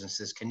how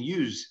businesses can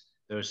use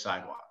those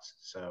sidewalks.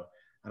 So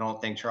I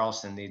don't think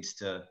Charleston needs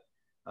to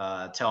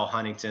tell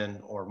Huntington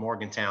or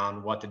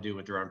Morgantown what to do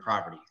with their own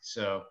property.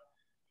 So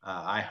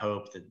I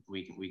hope that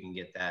we can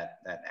get that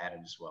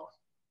added as well.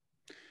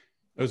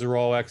 Those are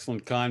all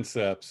excellent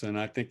concepts. And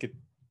I think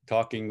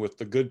talking with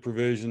the good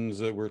provisions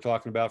that we're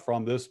talking about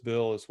from this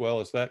bill, as well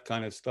as that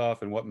kind of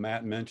stuff, and what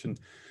Matt mentioned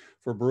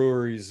for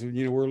breweries,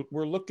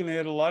 we're looking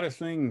at a lot of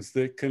things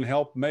that can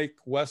help make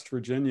West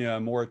Virginia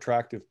a more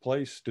attractive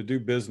place to do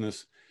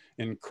business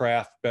in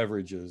craft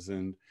beverages,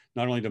 and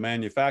not only to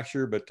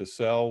manufacture, but to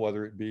sell,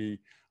 whether it be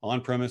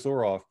on premise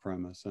or off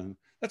premise. And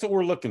that's what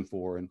we're looking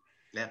for. And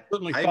yeah,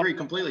 I agree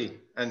completely.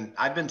 And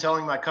I've been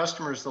telling my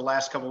customers the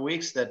last couple of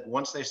weeks that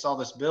once they saw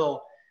this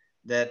bill,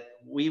 that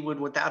we would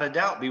without a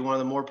doubt be one of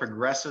the more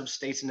progressive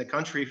states in the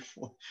country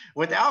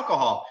with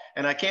alcohol.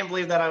 And I can't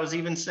believe that I was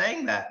even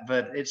saying that,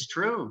 but it's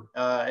true.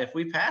 If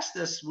we pass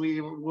this,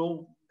 we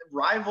will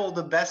rival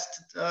the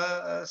best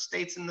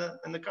states in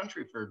the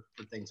country for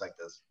things like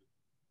this.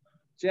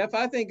 Jeff,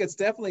 I think it's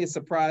definitely a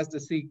surprise to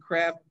see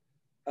craft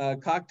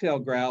cocktail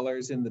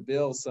growlers in the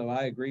bill. So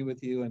I agree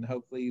with you, and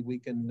hopefully we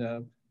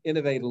can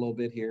innovate a little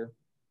bit here.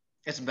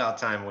 It's about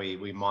time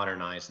we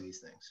modernize these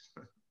things.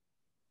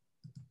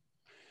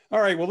 All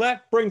right, well,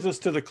 that brings us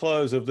to the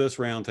close of this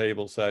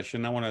roundtable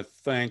session. I want to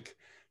thank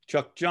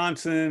Chuck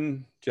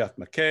Johnson, Jeff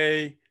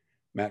McKay,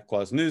 Matt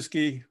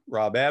Kwasniewski,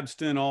 Rob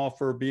Abston, all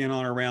for being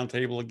on our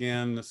roundtable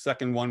again, the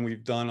second one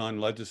we've done on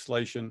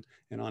legislation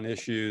and on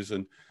issues.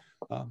 And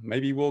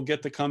maybe we'll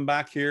get to come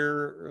back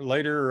here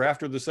later or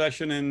after the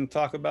session and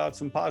talk about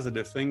some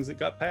positive things that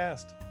got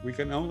passed. We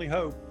can only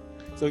hope.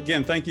 So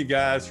again, thank you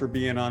guys for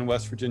being on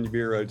West Virginia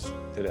Beer Roads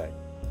today.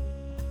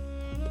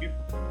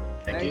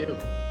 Thank you.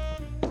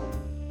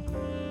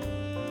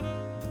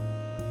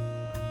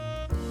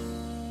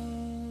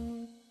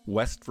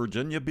 West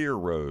Virginia Beer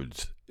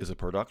Roads is a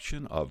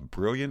production of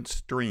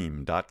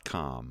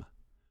BrilliantStream.com.